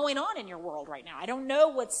what's going on in your world right now. I don't know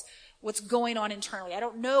what's going on internally. I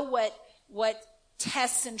don't know what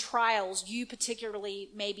tests and trials you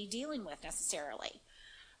particularly may be dealing with necessarily.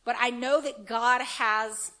 But I know that God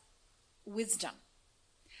has wisdom.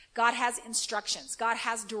 God has instructions. God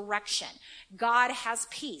has direction. God has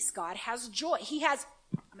peace. God has joy. I'm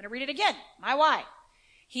going to read it again. My why.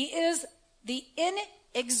 He is the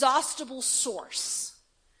inexhaustible source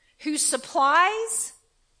who supplies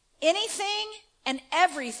anything and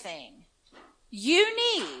everything you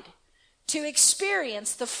need to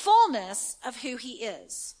experience the fullness of who he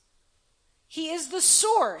is. He is the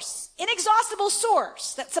source, inexhaustible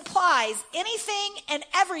source that supplies anything and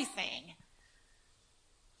everything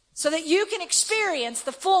so that you can experience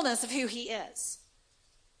the fullness of who he is.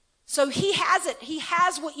 So he has it. He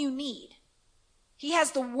has what you need. He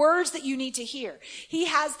has the words that you need to hear. He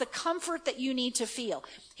has the comfort that you need to feel.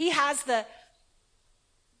 He has the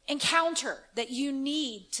encounter that you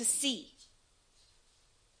need to see.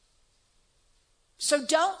 So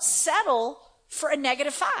don't settle for a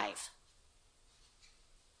 -5.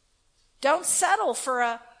 Don't settle for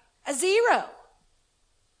a 0.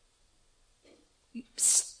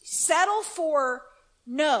 Settle for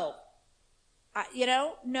no.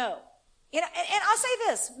 No. And I'll say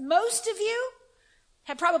this. Most of you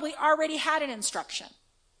have probably already had an instruction.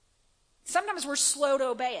 Sometimes we're slow to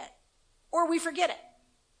obey it, or we forget it.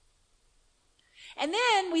 And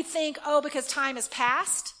then we think, because time has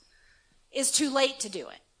passed, it's too late to do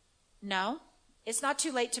it. No, it's not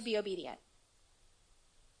too late to be obedient.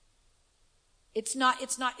 It's not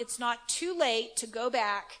too late to go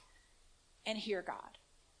back and hear God.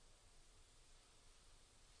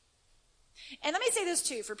 And let me say this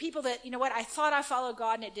too, for people that, I thought I followed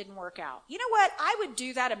God and it didn't work out. You know what? I would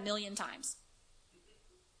do that 1,000,000 times.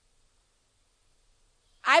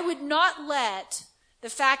 I would not let the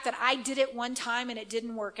fact that I did it one time and it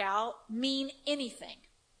didn't work out mean anything?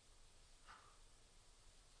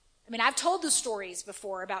 I mean, I've told the stories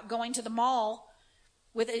before about going to the mall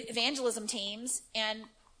with evangelism teams and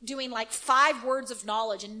doing like 5 words of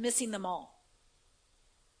knowledge and missing them all.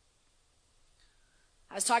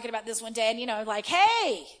 I was talking about this one day and, like,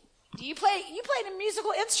 hey, you played a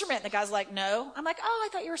musical instrument? And the guy's like, no. I'm like, oh, I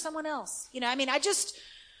thought you were someone else.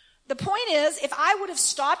 The point is, if I would have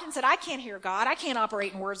stopped and said, I can't hear God, I can't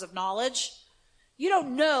operate in words of knowledge, you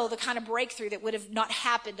don't know the kind of breakthrough that would have not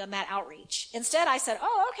happened on that outreach. Instead, I said,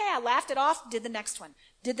 oh, okay, I laughed it off, did the next one,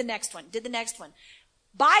 did the next one, did the next one.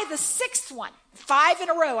 By the 6th one, 5 in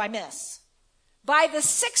a row I miss. By the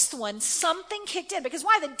 6th one, something kicked in. Because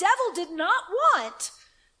why? The devil did not want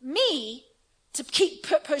me to keep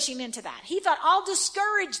pushing into that. He thought, I'll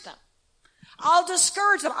discourage them.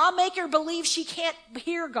 I'll make her believe she can't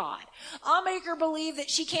hear God. I'll make her believe that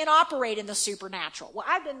she can't operate in the supernatural. Well,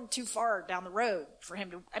 I've been too far down the road for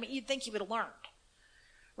him to, you'd think he would have learned.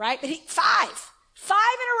 Right? But 5 in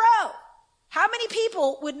a row. How many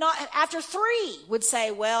people would not, after 3, would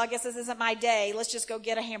say, well, I guess this isn't my day. Let's just go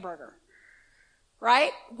get a hamburger.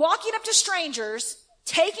 Right? Walking up to strangers,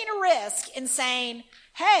 taking a risk and saying,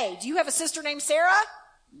 hey, do you have a sister named Sarah?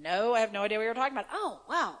 No, I have no idea what you're talking about. Oh,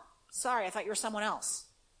 wow. Sorry, I thought you were someone else.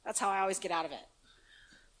 That's how I always get out of it.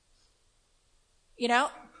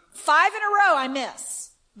 5 in a row I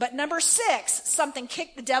miss. But number 6, something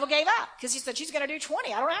kicked, the devil gave up. Because he said, she's going to do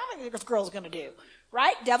 20. I don't know how many this girl's going to do.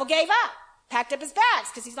 Right? Devil gave up. Packed up his bags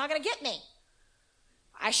because he's not going to get me.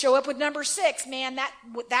 I show up with number 6. Man,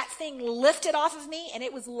 that thing lifted off of me, and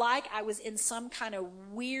it was like I was in some kind of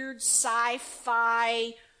weird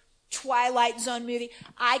sci-fi Twilight Zone movie.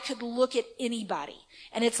 I could look at anybody,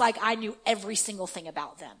 and it's like I knew every single thing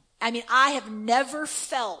about them. I have never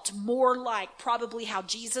felt more like probably how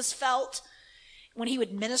Jesus felt when he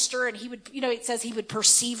would minister, and he would, it says he would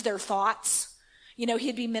perceive their thoughts.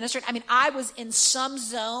 He'd be ministering. I was in some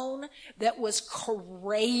zone that was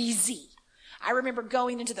crazy. I remember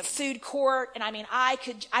going into the food court, and I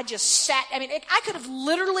just sat. I could have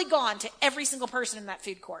literally gone to every single person in that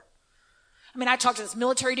food court. I talked to this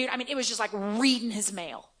military dude. It was just like reading his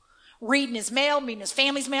mail, reading his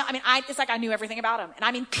family's mail. It's like I knew everything about him.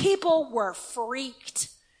 And people were freaked.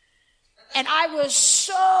 And I was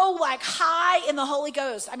so like high in the Holy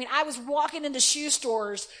Ghost. I was walking into shoe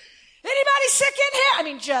stores. Anybody sick in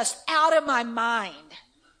here? Just out of my mind.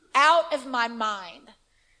 Out of my mind.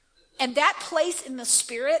 And that place in the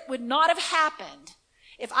Spirit would not have happened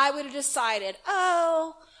if I would have decided,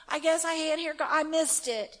 oh, I guess I can't hear God. I missed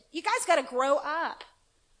it. You guys got to grow up.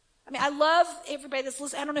 I love everybody that's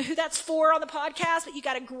listening. I don't know who that's for on the podcast, but you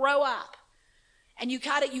got to grow up. And you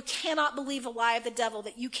cannot believe a lie of the devil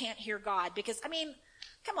that you can't hear God. Because,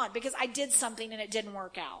 come on, because I did something and it didn't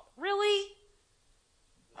work out. Really?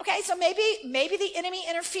 Okay, so maybe the enemy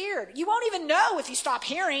interfered. You won't even know if you stop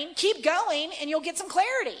hearing. Keep going and you'll get some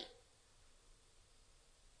clarity.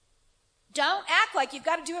 Don't act like you've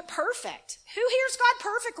got to do it perfect. Who hears God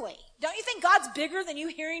perfectly? Don't you think God's bigger than you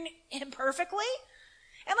hearing him perfectly?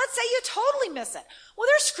 And let's say you totally miss it. Well,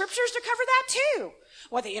 there's scriptures to cover that too.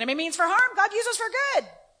 What the enemy means for harm, God uses for good.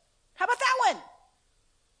 How about that one?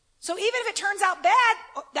 So even if it turns out bad,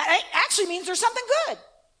 that actually means there's something good.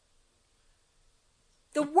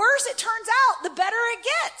 The worse it turns out, the better it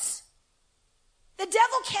gets. The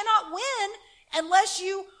devil cannot win unless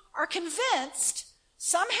you are convinced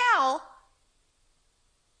somehow.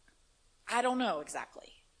 I don't know exactly.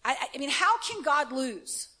 How can God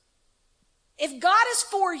lose? If God is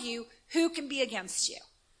for you, who can be against you?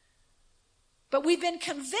 But we've been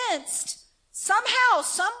convinced somehow,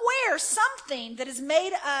 somewhere, something that has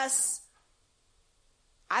made us,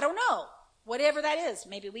 I don't know, whatever that is.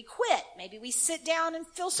 Maybe we quit. Maybe we sit down and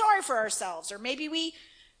feel sorry for ourselves. Or maybe we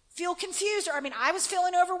feel confused. Or, I was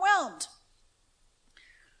feeling overwhelmed.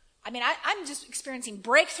 I'm just experiencing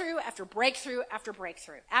breakthrough after breakthrough after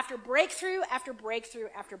breakthrough. After breakthrough after breakthrough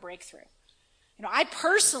after breakthrough. I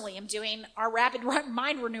personally am doing our rapid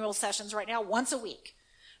mind renewal sessions right now once a week.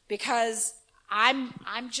 Because I'm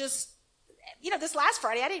just, this last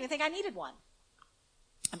Friday, I didn't even think I needed one.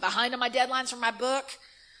 I'm behind on my deadlines for my book.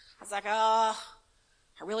 I was like, I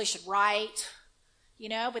really should write,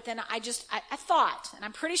 but then I thought, and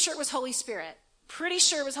I'm pretty sure it was Holy Spirit.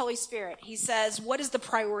 He says, what is the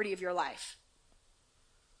priority of your life?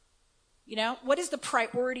 What is the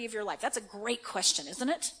priority of your life? That's a great question, isn't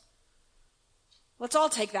it? Let's all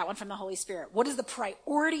take that one from the Holy Spirit. What is the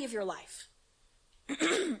priority of your life?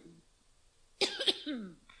 And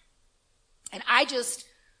I just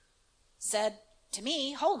said, to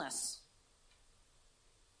me, wholeness.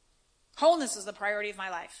 Wholeness is the priority of my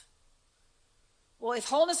life. Well, if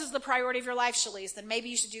wholeness is the priority of your life, Shalise, then maybe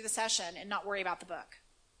you should do the session and not worry about the book.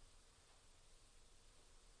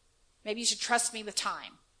 Maybe you should trust me with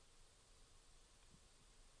time.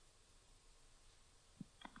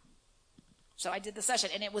 So I did the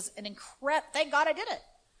session, and it was an incredible, thank God I did it.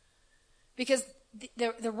 Because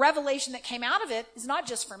the revelation that came out of it is not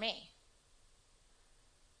just for me.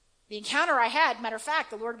 The encounter I had, matter of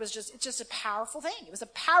fact, the Lord was it's just a powerful thing. It was a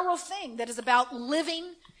powerful thing that is about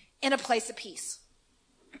living in a place of peace.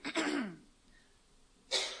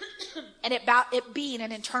 And about it being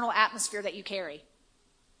an internal atmosphere that you carry.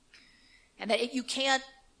 And that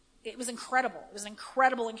it was incredible. It was an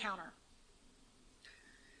incredible encounter.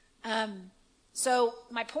 So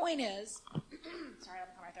my point is, sorry, I'm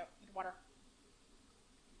coming right there. Water.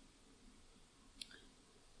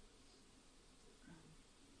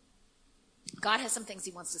 God has some things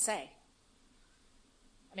he wants to say.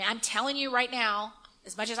 I mean, I'm telling you right now,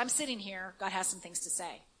 as much as I'm sitting here, God has some things to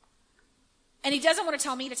say. And he doesn't want to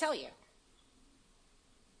tell me to tell you.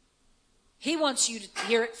 He wants you to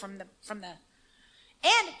hear it from the,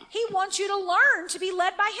 and he wants you to learn to be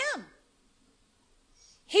led by him.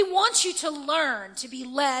 He wants you to learn to be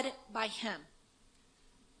led by him.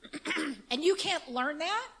 And you can't learn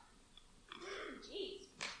that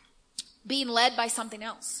being led by something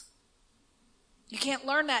else. You can't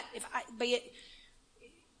learn that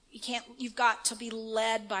you've got to be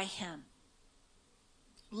led by him.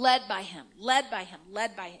 Led by him, led by him,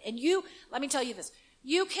 led by him. And let me tell you this,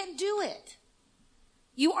 you can do it.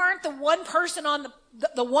 You aren't the one person on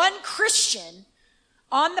the one Christian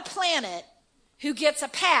on the planet who gets a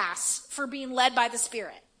pass for being led by the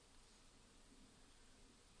Spirit.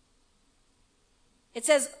 It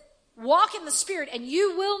says, walk in the Spirit and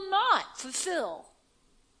you will not fulfill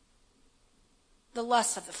the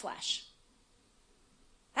lusts of the flesh.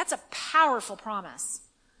 That's a powerful promise.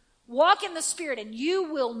 Walk in the Spirit and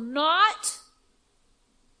you will not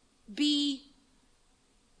be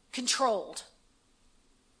controlled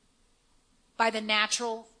by the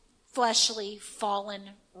natural, fleshly,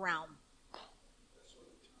 fallen realm.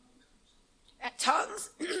 At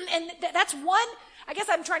tongues, and that's one, I guess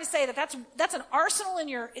I'm trying to say that's an arsenal in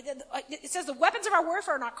it says the weapons of our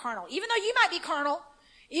warfare are not carnal. Even though you might be carnal,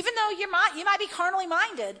 even though you might be carnally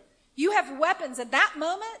minded, you have weapons at that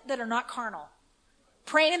moment that are not carnal.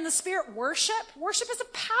 Praying in the Spirit, worship is a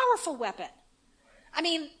powerful weapon. I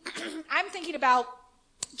mean, I'm thinking about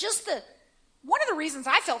one of the reasons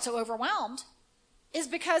I felt so overwhelmed is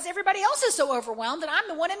because everybody else is so overwhelmed and I'm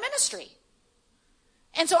the one in ministry.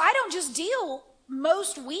 And so I don't just deal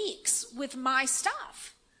most weeks with my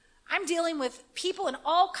stuff. I'm dealing with people in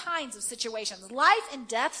all kinds of situations, life and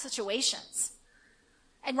death situations.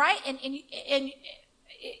 And right, and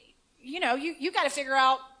you know, you got to figure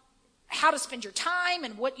out how to spend your time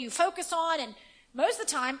and what you focus on. And most of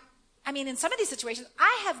the time, I mean, in some of these situations,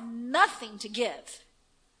 I have nothing to give.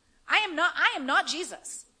 I am not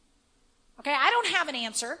Jesus. Okay, I don't have an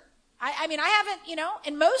answer. I mean, I haven't, you know,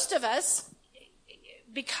 and most of us,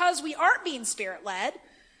 because we aren't being Spirit-led,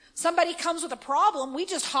 somebody comes with a problem, we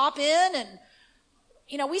just hop in and,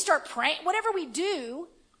 you know, we start praying, whatever we do,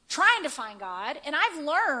 trying to find God. And I've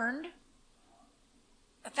learned,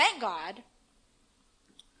 thank God,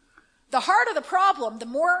 the harder the problem,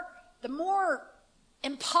 the more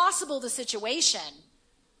impossible the situation,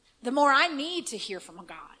 the more I need to hear from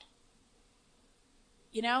God.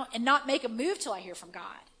 You know, and not make a move till I hear from God.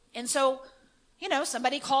 And so, you know,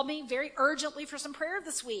 somebody called me very urgently for some prayer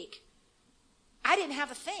this week. I didn't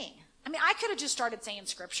have a thing. I mean, I could have just started saying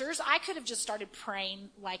scriptures. I could have just started praying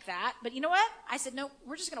like that. But you know what? I said, no,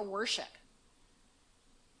 we're just going to worship.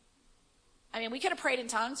 I mean, we could have prayed in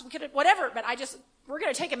tongues. We could have, whatever. But we're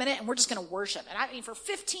going to take a minute and we're just going to worship. And I mean, for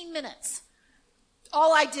 15 minutes,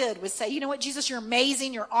 all I did was say, you know what, Jesus, you're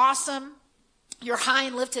amazing. You're awesome. You're high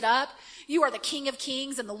and lifted up. You are the King of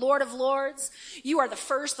Kings and the Lord of Lords. You are the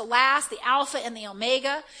first, the last, the Alpha and the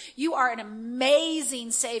Omega. You are an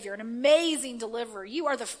amazing Savior, an amazing deliverer. You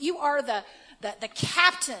are the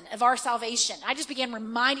captain of our salvation. I just began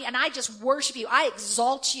reminding, and I just worship you. I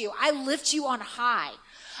exalt you. I lift you on high.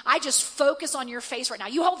 I just focus on your face right now.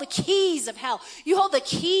 You hold the keys of hell. You hold the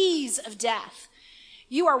keys of death.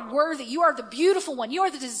 You are worthy. You are the beautiful one. You are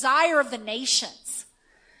the desire of the nations.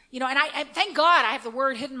 You know, and I thank God I have the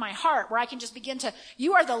word hidden in my heart where I can just begin to,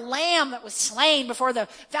 you are the lamb that was slain before the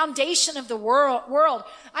foundation of the world.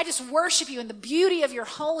 I just worship you in the beauty of your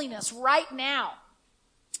holiness right now.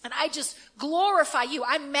 And I just glorify you.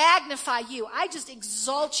 I magnify you. I just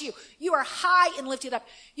exalt you. You are high and lifted up.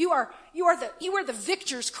 You are the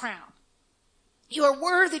victor's crown. You are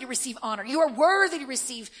worthy to receive honor. You are worthy to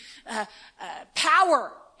receive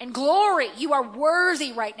power and glory. You are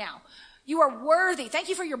worthy right now. You are worthy. Thank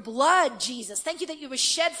you for your blood, Jesus. Thank you that you was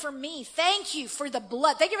shed for me. Thank you for the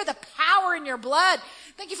blood. Thank you for the power in your blood.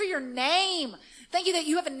 Thank you for your name. Thank you that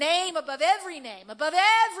you have a name above every name. Above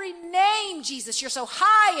every name, Jesus. You're so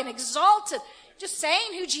high and exalted. Just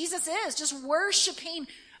saying who Jesus is. Just worshiping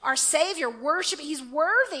our Savior. Worshiping. He's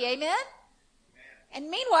worthy. Amen? And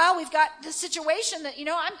meanwhile, we've got this situation that,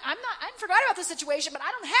 I forgot about the situation, but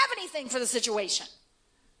I don't have anything for the situation.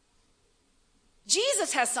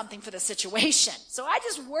 Jesus has something for the situation. So I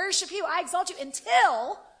just worship you. I exalt you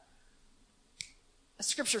until a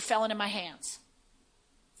scripture fell into my hands,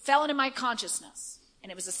 fell into my consciousness.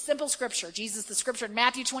 And it was a simple scripture. Jesus, the scripture in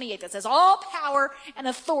Matthew 28 that says, all power and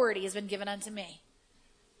authority has been given unto me.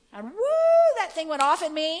 And woo, that thing went off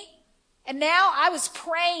in me. And now I was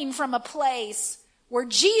praying from a place where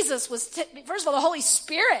Jesus was, first of all, the Holy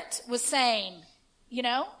Spirit was saying,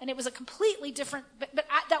 and it was a completely different, but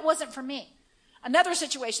that wasn't for me. Another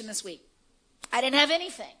situation this week. I didn't have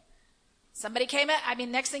anything. Somebody came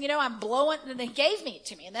next thing you know, I'm blowing, and they gave me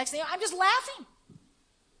to me. And next thing you know, I'm just laughing.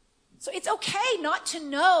 So it's okay not to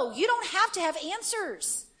know. You don't have to have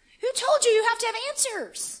answers. Who told you have to have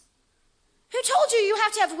answers? Who told you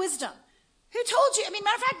have to have wisdom? Who told you?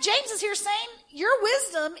 Matter of fact, James is here saying your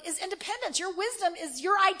wisdom is independence. Your wisdom is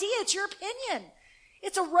your idea. It's your opinion.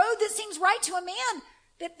 It's a road that seems right to a man,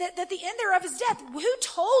 that the end thereof is death. Who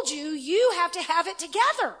told you have to have it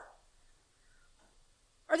together?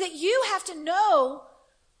 Or that you have to know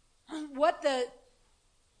what the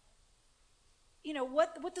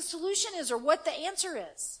solution is or what the answer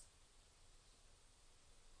is.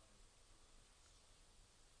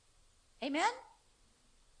 Amen?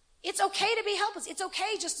 It's okay to be helpless. It's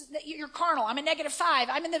okay just that you're carnal. I'm a -5.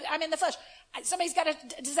 I'm in the flesh. Somebody's got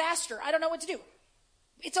a disaster. I don't know what to do.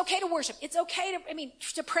 It's okay to worship. It's okay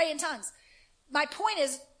to pray in tongues. My point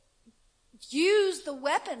is, use the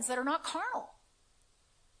weapons that are not carnal.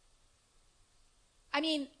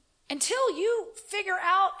 Until you figure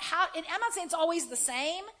out how, and I'm not saying it's always the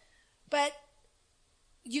same, but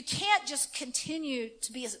you can't just continue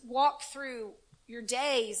to walk through your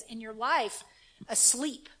days in your life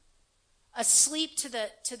asleep to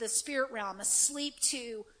the spirit realm, asleep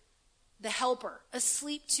to the helper,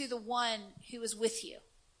 asleep to the one who is with you.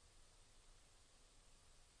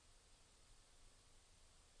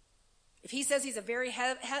 If he says he's a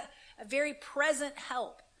very present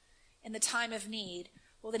help in the time of need,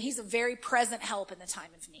 well, then he's a very present help in the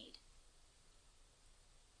time of need.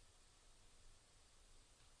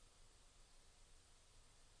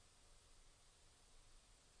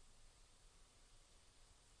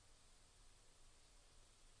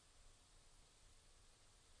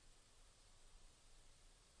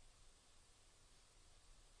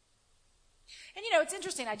 And it's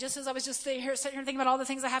interesting. As I was just sitting here thinking about all the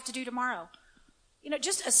things I have to do tomorrow.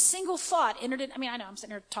 Just a single thought entered in. I know I'm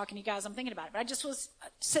sitting here talking to you guys. I'm thinking about it, but I just was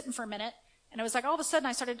sitting for a minute, and it was like all of a sudden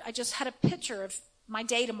I just had a picture of my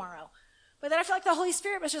day tomorrow. But then I feel like the Holy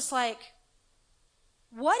Spirit was just like,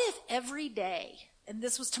 what if every day, and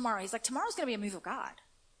this was tomorrow, he's like, tomorrow's going to be a move of God.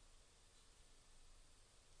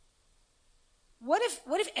 What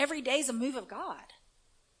if every day is a move of God?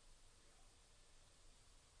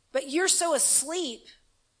 But you're so asleep,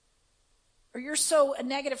 or you're so a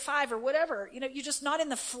 -5 or whatever, you're just not in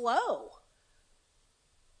the flow.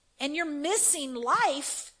 And you're missing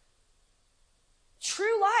life,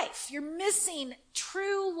 true life. You're missing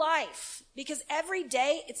true life because every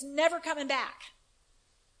day it's never coming back.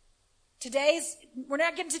 We're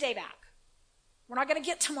not getting today back. We're not going to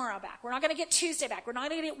get tomorrow back. We're not going to get Tuesday back. We're not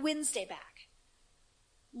going to get Wednesday back.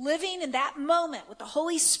 Living in that moment with the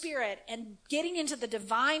Holy Spirit and getting into the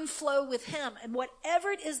divine flow with him and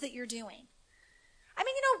whatever it is that you're doing.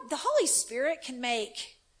 The Holy Spirit can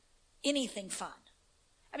make anything fun.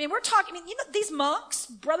 We're talking, these monks,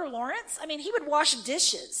 Brother Lawrence, he would wash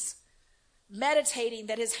dishes, meditating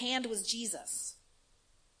that his hand was Jesus.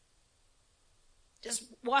 Just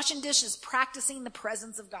washing dishes, practicing the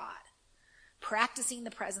presence of God. Practicing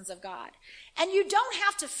the presence of God. And you don't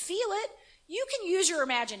have to feel it. You can use your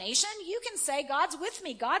imagination. You can say, God's with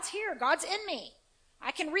me. God's here. God's in me.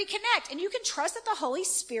 I can reconnect. And you can trust that the Holy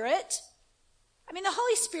Spirit, the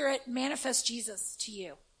Holy Spirit manifests Jesus to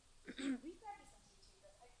you.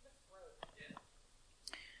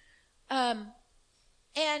 And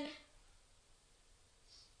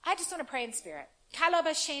I just want to pray in spirit.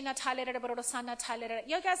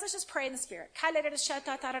 You guys, let's just pray in the Spirit.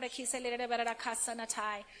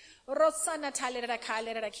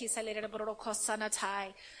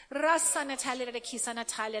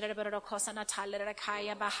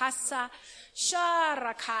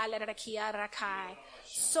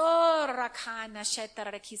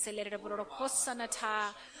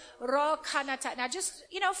 Now just,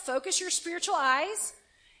 focus your spiritual eyes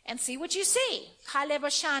and see what you see.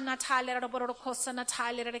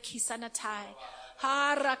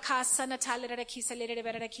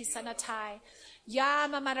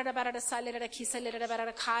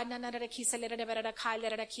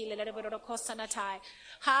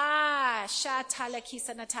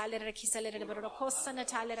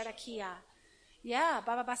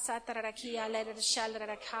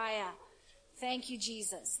 Thank you,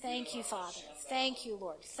 Jesus. Thank you, Father. Thank you,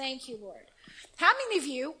 Lord. Thank you, Lord. How many of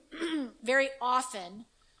you, very often,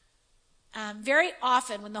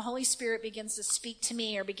 when the Holy Spirit begins to speak to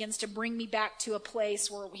me or begins to bring me back to a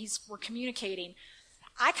place where we're communicating,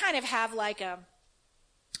 I kind of have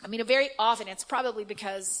very often, it's probably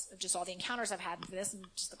because of just all the encounters I've had with this and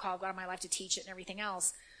just the call of God in my life to teach it and everything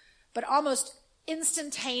else, but almost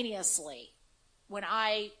instantaneously, when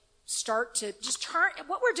I start to just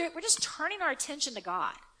what we're doing, we're just turning our attention to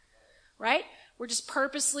God, right? We're just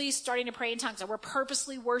purposely starting to pray in tongues, or we're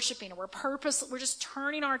purposely worshiping, or we're just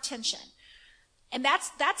turning our attention. And that's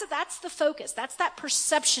the focus. That's that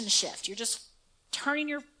perception shift. You're just turning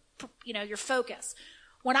your focus.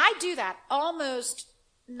 When I do that, almost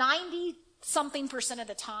 90-something% of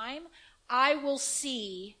the time, I will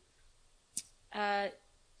see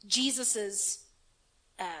Jesus's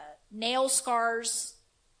nail scars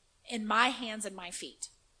in my hands and my feet.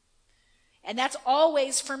 And that's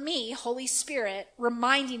always, for me, Holy Spirit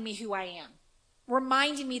reminding me who I am.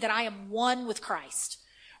 Reminding me that I am one with Christ.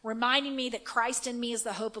 Reminding me that Christ in me is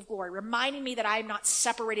the hope of glory. Reminding me that I am not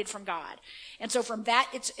separated from God. And so from that,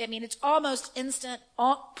 it's almost instant,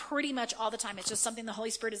 pretty much all the time. It's just something the Holy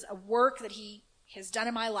Spirit is a work that He has done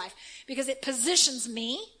in my life. Because it positions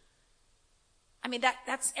me.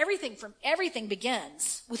 That's everything. Everything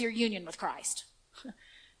begins with your union with Christ.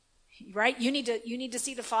 Right? You need to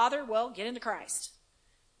see the Father. Well, get into Christ.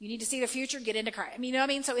 You need to see the future. Get into Christ.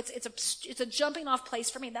 So it's a jumping off place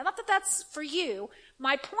for me. Now, not that that's for you.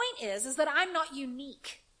 My point is that I'm not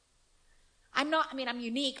unique. I'm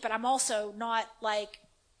unique, but I'm also not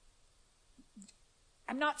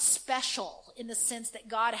I'm not special in the sense that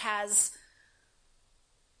God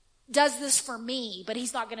does this for me, but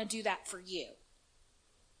He's not going to do that for you.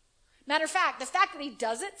 Matter of fact, the fact that He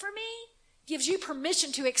does it for me gives you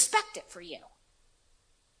permission to expect it for you.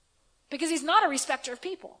 Because He's not a respecter of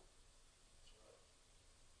people.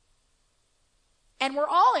 And we're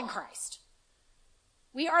all in Christ.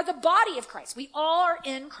 We are the body of Christ. We all are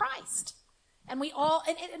in Christ. And it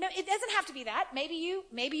doesn't have to be that. Maybe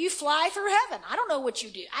you fly through heaven. I don't know what you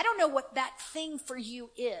do. I don't know what that thing for you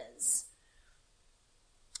is.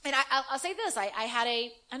 And I'll say this. I had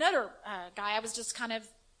another guy I was just kind of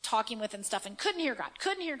talking with and stuff, and couldn't hear God.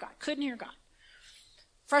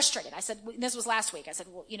 Frustrated. I said, this was last week. I said,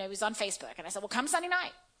 well, he was on Facebook. And I said, well, come Sunday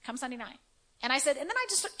night. And I said, and then I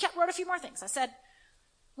just wrote a few more things. I said,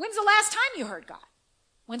 when's the last time you heard God?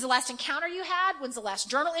 When's the last encounter you had? When's the last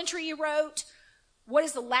journal entry you wrote? What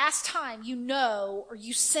is the last time you know or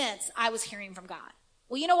you sense I was hearing from God?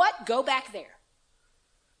 Well, you know what? Go back there.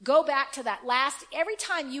 Go back to that last, every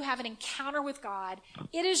time you have an encounter with God,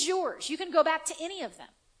 it is yours. You can go back to any of them.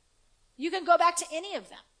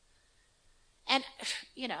 And,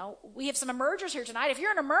 we have some emergers here tonight. If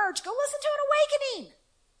you're an emerge, go listen to an awakening.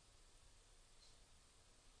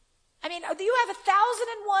 You have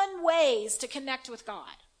 1,001 ways to connect with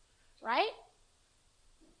God, right?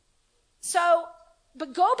 So,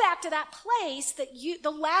 but go back to that place that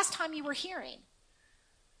the last time you were hearing.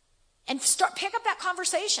 And pick up that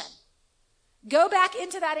conversation. Go back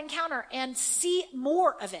into that encounter and see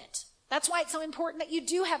more of it. That's why it's so important that you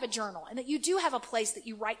do have a journal and that you do have a place that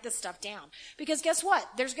you write this stuff down. Because guess what?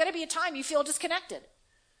 There's going to be a time you feel disconnected.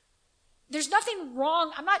 There's nothing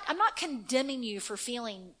wrong. I'm not condemning you for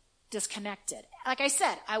feeling disconnected. Like I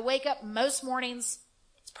said, I wake up most mornings,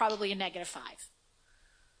 it's probably a -5.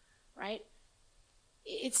 Right?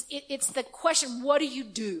 It's the question, what do you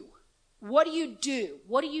do? What do you do?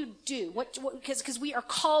 Because we are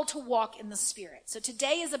called to walk in the Spirit. So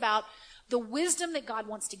today is about the wisdom that God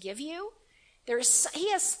wants to give you.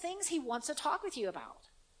 He has things He wants to talk with you about.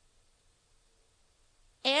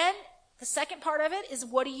 And the second part of it is,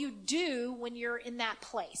 what do you do when you're in that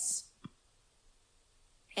place?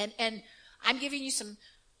 And I'm giving you some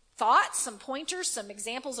thoughts, some pointers, some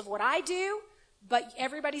examples of what I do. but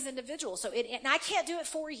everybody's individual. So and I can't do it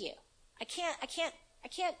for you. I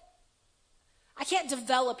can't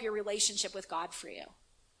develop your relationship with God for you.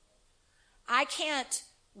 I can't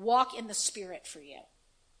walk in the Spirit for you.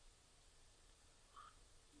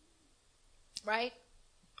 Right?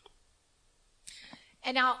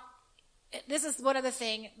 And now, this is one other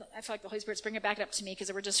thing. I feel like the Holy Spirit's bringing it back up to me because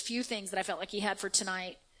there were just few things that I felt like he had for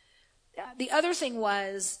tonight. The other thing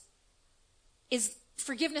is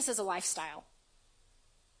forgiveness as a lifestyle.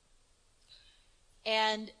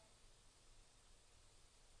 And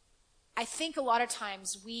I think a lot of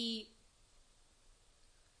times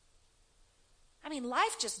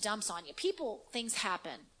life just dumps on you. Things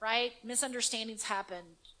happen, right? Misunderstandings happen.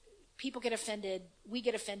 People get offended. We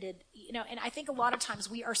get offended, and I think a lot of times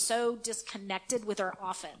we are so disconnected with our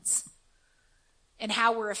offense and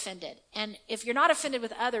how we're offended. And if you're not offended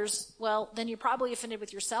with others, well, then you're probably offended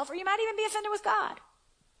with yourself, or you might even be offended with God.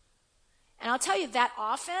 And I'll tell you, that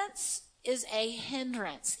offense is a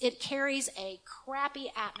hindrance. It carries a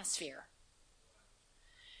crappy atmosphere.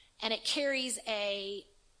 And it carries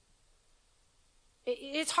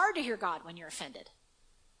it's hard to hear God when you're offended.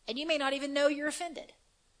 And you may not even know you're offended.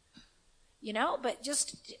 But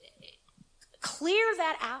just clear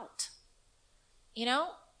that out.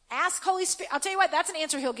 Ask Holy Spirit. I'll tell you what, that's an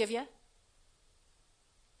answer he'll give you.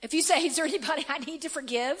 If you say, is there anybody I need to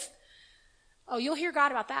forgive? Oh, you'll hear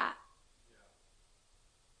God about that.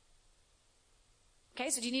 Okay,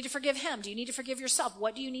 so do you need to forgive him? Do you need to forgive yourself?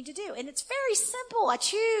 What do you need to do? And it's very simple. I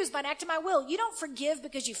choose by an act of my will. You don't forgive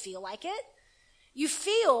because you feel like it. You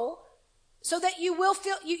feel so that you will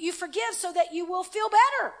feel, you forgive so that you will feel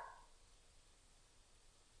better.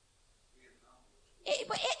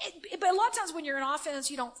 But a lot of times when you're in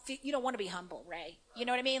offense, you don't want to be humble, Ray. You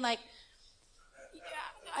know what I mean? Like,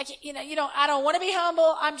 I don't want to be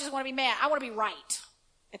humble. I just want to be mad. I want to be right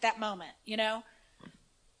at that moment,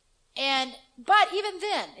 But even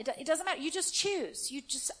then, it doesn't matter. You just choose.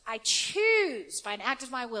 I choose by an act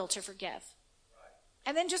of my will to forgive.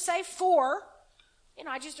 And then just say,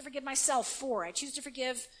 I choose to forgive myself, I choose to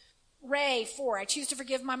forgive Ray, I choose to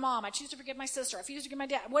forgive my mom, I choose to forgive my sister, I choose to forgive my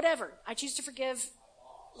dad, whatever. I choose to forgive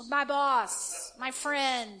my boss, my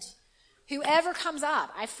friend, whoever comes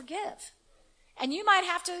up, I forgive. And you might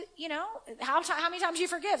have to, how many times you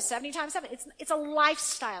forgive? 70 times 7. It's a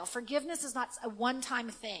lifestyle. Forgiveness is not a one-time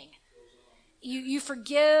thing. You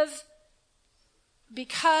forgive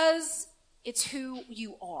because it's who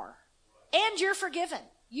you are. And you're forgiven.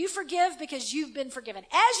 You forgive because you've been forgiven.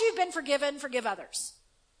 As you've been forgiven, forgive others.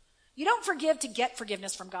 You don't forgive to get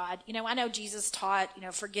forgiveness from God. I know Jesus taught,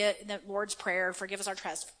 forgive in the Lord's Prayer, forgive us our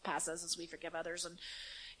trespasses as we forgive others. And,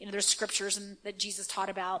 there's scriptures that Jesus taught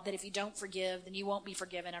about that if you don't forgive, then you won't be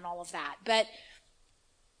forgiven and all of that. But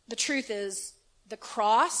the truth is, the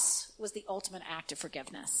cross was the ultimate act of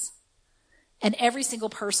forgiveness. And every single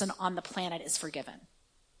person on the planet is forgiven.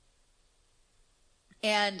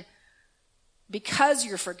 And because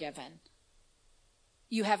you're forgiven,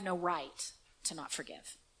 you have no right to not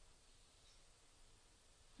forgive.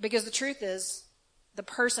 Because the truth is, the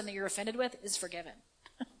person that you're offended with is forgiven.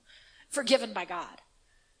 Forgiven by God.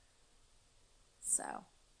 So. There's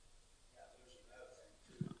another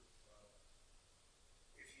thing too.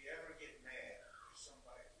 If you ever get mad at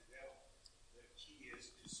somebody, the key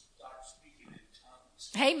is to start speaking in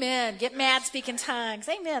tongues. Amen. Get mad, speak in tongues.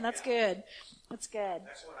 Amen. That's good. That's good.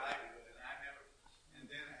 That's what I do. And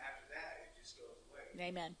then after that, it just goes away.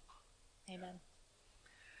 Amen. Amen.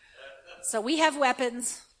 So we have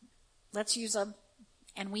weapons. Let's use them.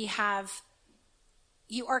 And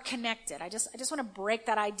you are connected. I just want to break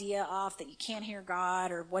that idea off that you can't hear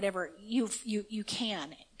God or whatever. You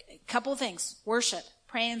can. A couple of things. Worship,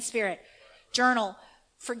 pray in spirit, journal,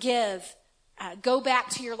 forgive, go back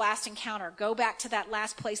to your last encounter. Go back to that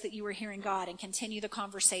last place that you were hearing God and continue the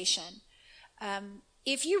conversation.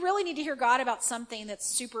 If you really need to hear God about something that's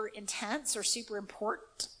super intense or super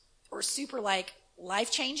important or super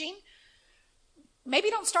life-changing, maybe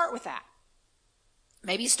don't start with that.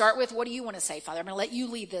 Maybe start with, what do you want to say, Father? I'm going to let you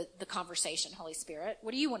lead the conversation, Holy Spirit.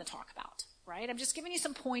 What do you want to talk about, right? I'm just giving you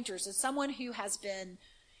some pointers. As someone who has been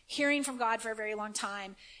hearing from God for a very long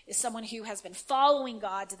time, as someone who has been following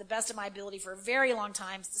God to the best of my ability for a very long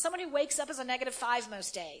time, someone who wakes up as a -5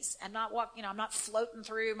 most days and I'm not floating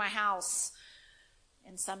through my house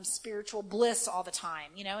in some spiritual bliss all the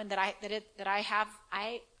time, and I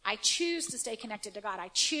choose to stay connected to God. I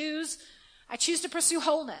choose to pursue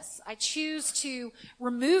wholeness. I choose to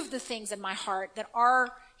remove the things in my heart that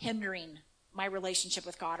are hindering my relationship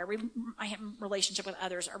with God, or my relationship with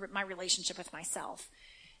others, or my relationship with myself.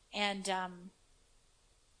 And,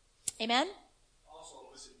 amen? Also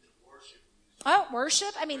listen to worship Oh,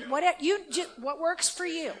 worship? I mean, what works for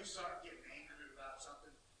you? You start getting angry about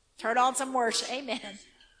something, Turn on some worship. Amen. and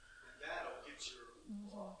that'll get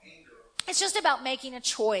your anger. It's just about making a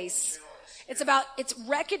choice. It's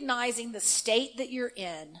recognizing the state that you're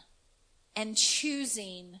in and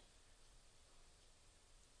choosing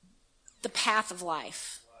the path of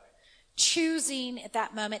life. Choosing at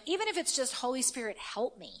that moment, even if it's just, Holy Spirit,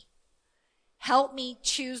 help me. Help me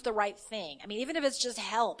choose the right thing. I mean, even if it's just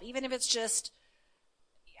help, even if it's just,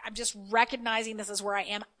 I'm just recognizing this is where I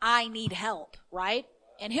am. I need help, right?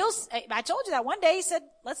 And I told you that one day he said,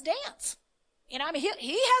 let's dance. You know, I mean, he'll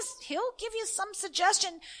give you some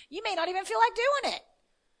suggestion. You may not even feel like doing it.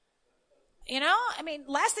 You know, I mean,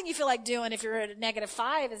 last thing you feel like doing if you're at a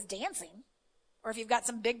 -5 is dancing. Or if you've got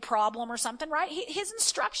some big problem or something, right? His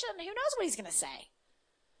instruction, who knows what he's going to say?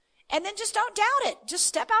 And then just don't doubt it. Just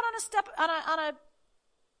step out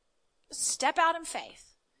in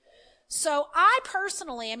faith. So I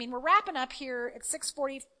personally, I mean, we're wrapping up here at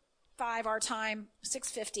 6:45 our time,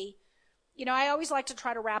 6:50. You know, I always like to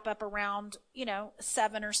try to wrap up around,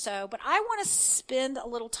 7 or so, but I want to spend a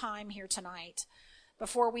little time here tonight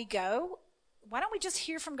before we go. Why don't we just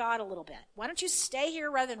hear from God a little bit? Why don't you stay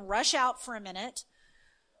here rather than rush out for a minute?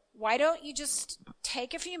 Why don't you just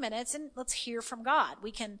take a few minutes and let's hear from God?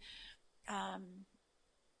 We can, and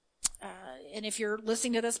if you're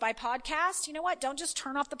listening to this by podcast, you know what? Don't just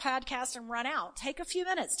turn off the podcast and run out. Take a few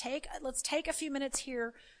minutes. Let's take a few minutes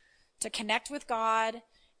here to connect with God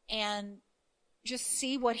and just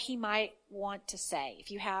see what he might want to say.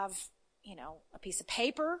 If you have, a piece of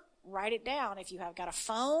paper, write it down. If you have got a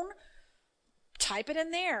phone, type it in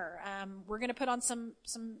there. We're going to put on some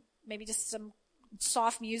maybe just some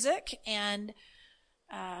soft music and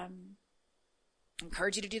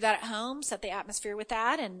encourage you to do that at home. Set the atmosphere with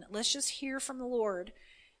that, and let's just hear from the Lord.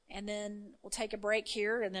 And then we'll take a break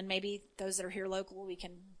here, and then maybe those that are here local, we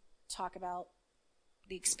can talk about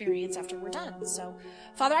the experience after we're done. So,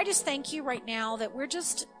 Father, I just thank you right now that we're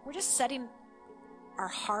just setting our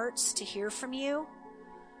hearts to hear from you.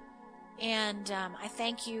 And I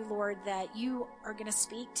thank you, Lord, that you are going to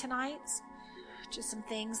speak tonight. Just some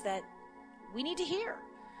things that we need to hear.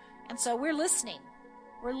 And so we're listening.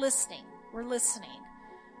 We're listening. We're listening.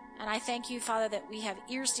 And I thank you, Father, that we have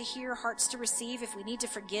ears to hear, hearts to receive. If we need to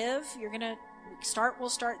forgive, we'll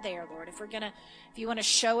start there, Lord. If you want to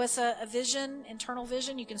show us a vision, internal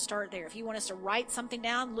vision, you can start there. If you want us to write something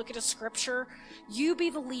down, look at a scripture, you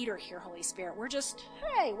be the leader here, Holy Spirit. We're just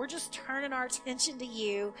turning our attention to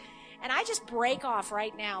you. And I just break off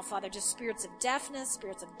right now, Father, just spirits of deafness,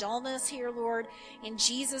 spirits of dullness here, Lord. In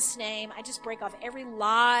Jesus' name, I just break off every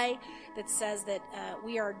lie that says that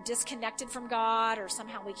we are disconnected from God or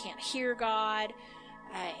somehow we can't hear God.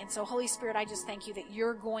 And so, Holy Spirit, I just thank you that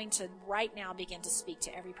you're going to right now begin to speak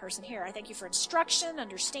to every person here. I thank you for instruction,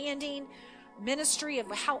 understanding, ministry of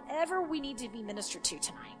however we need to be ministered to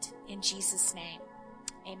tonight. In Jesus' name,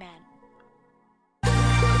 amen.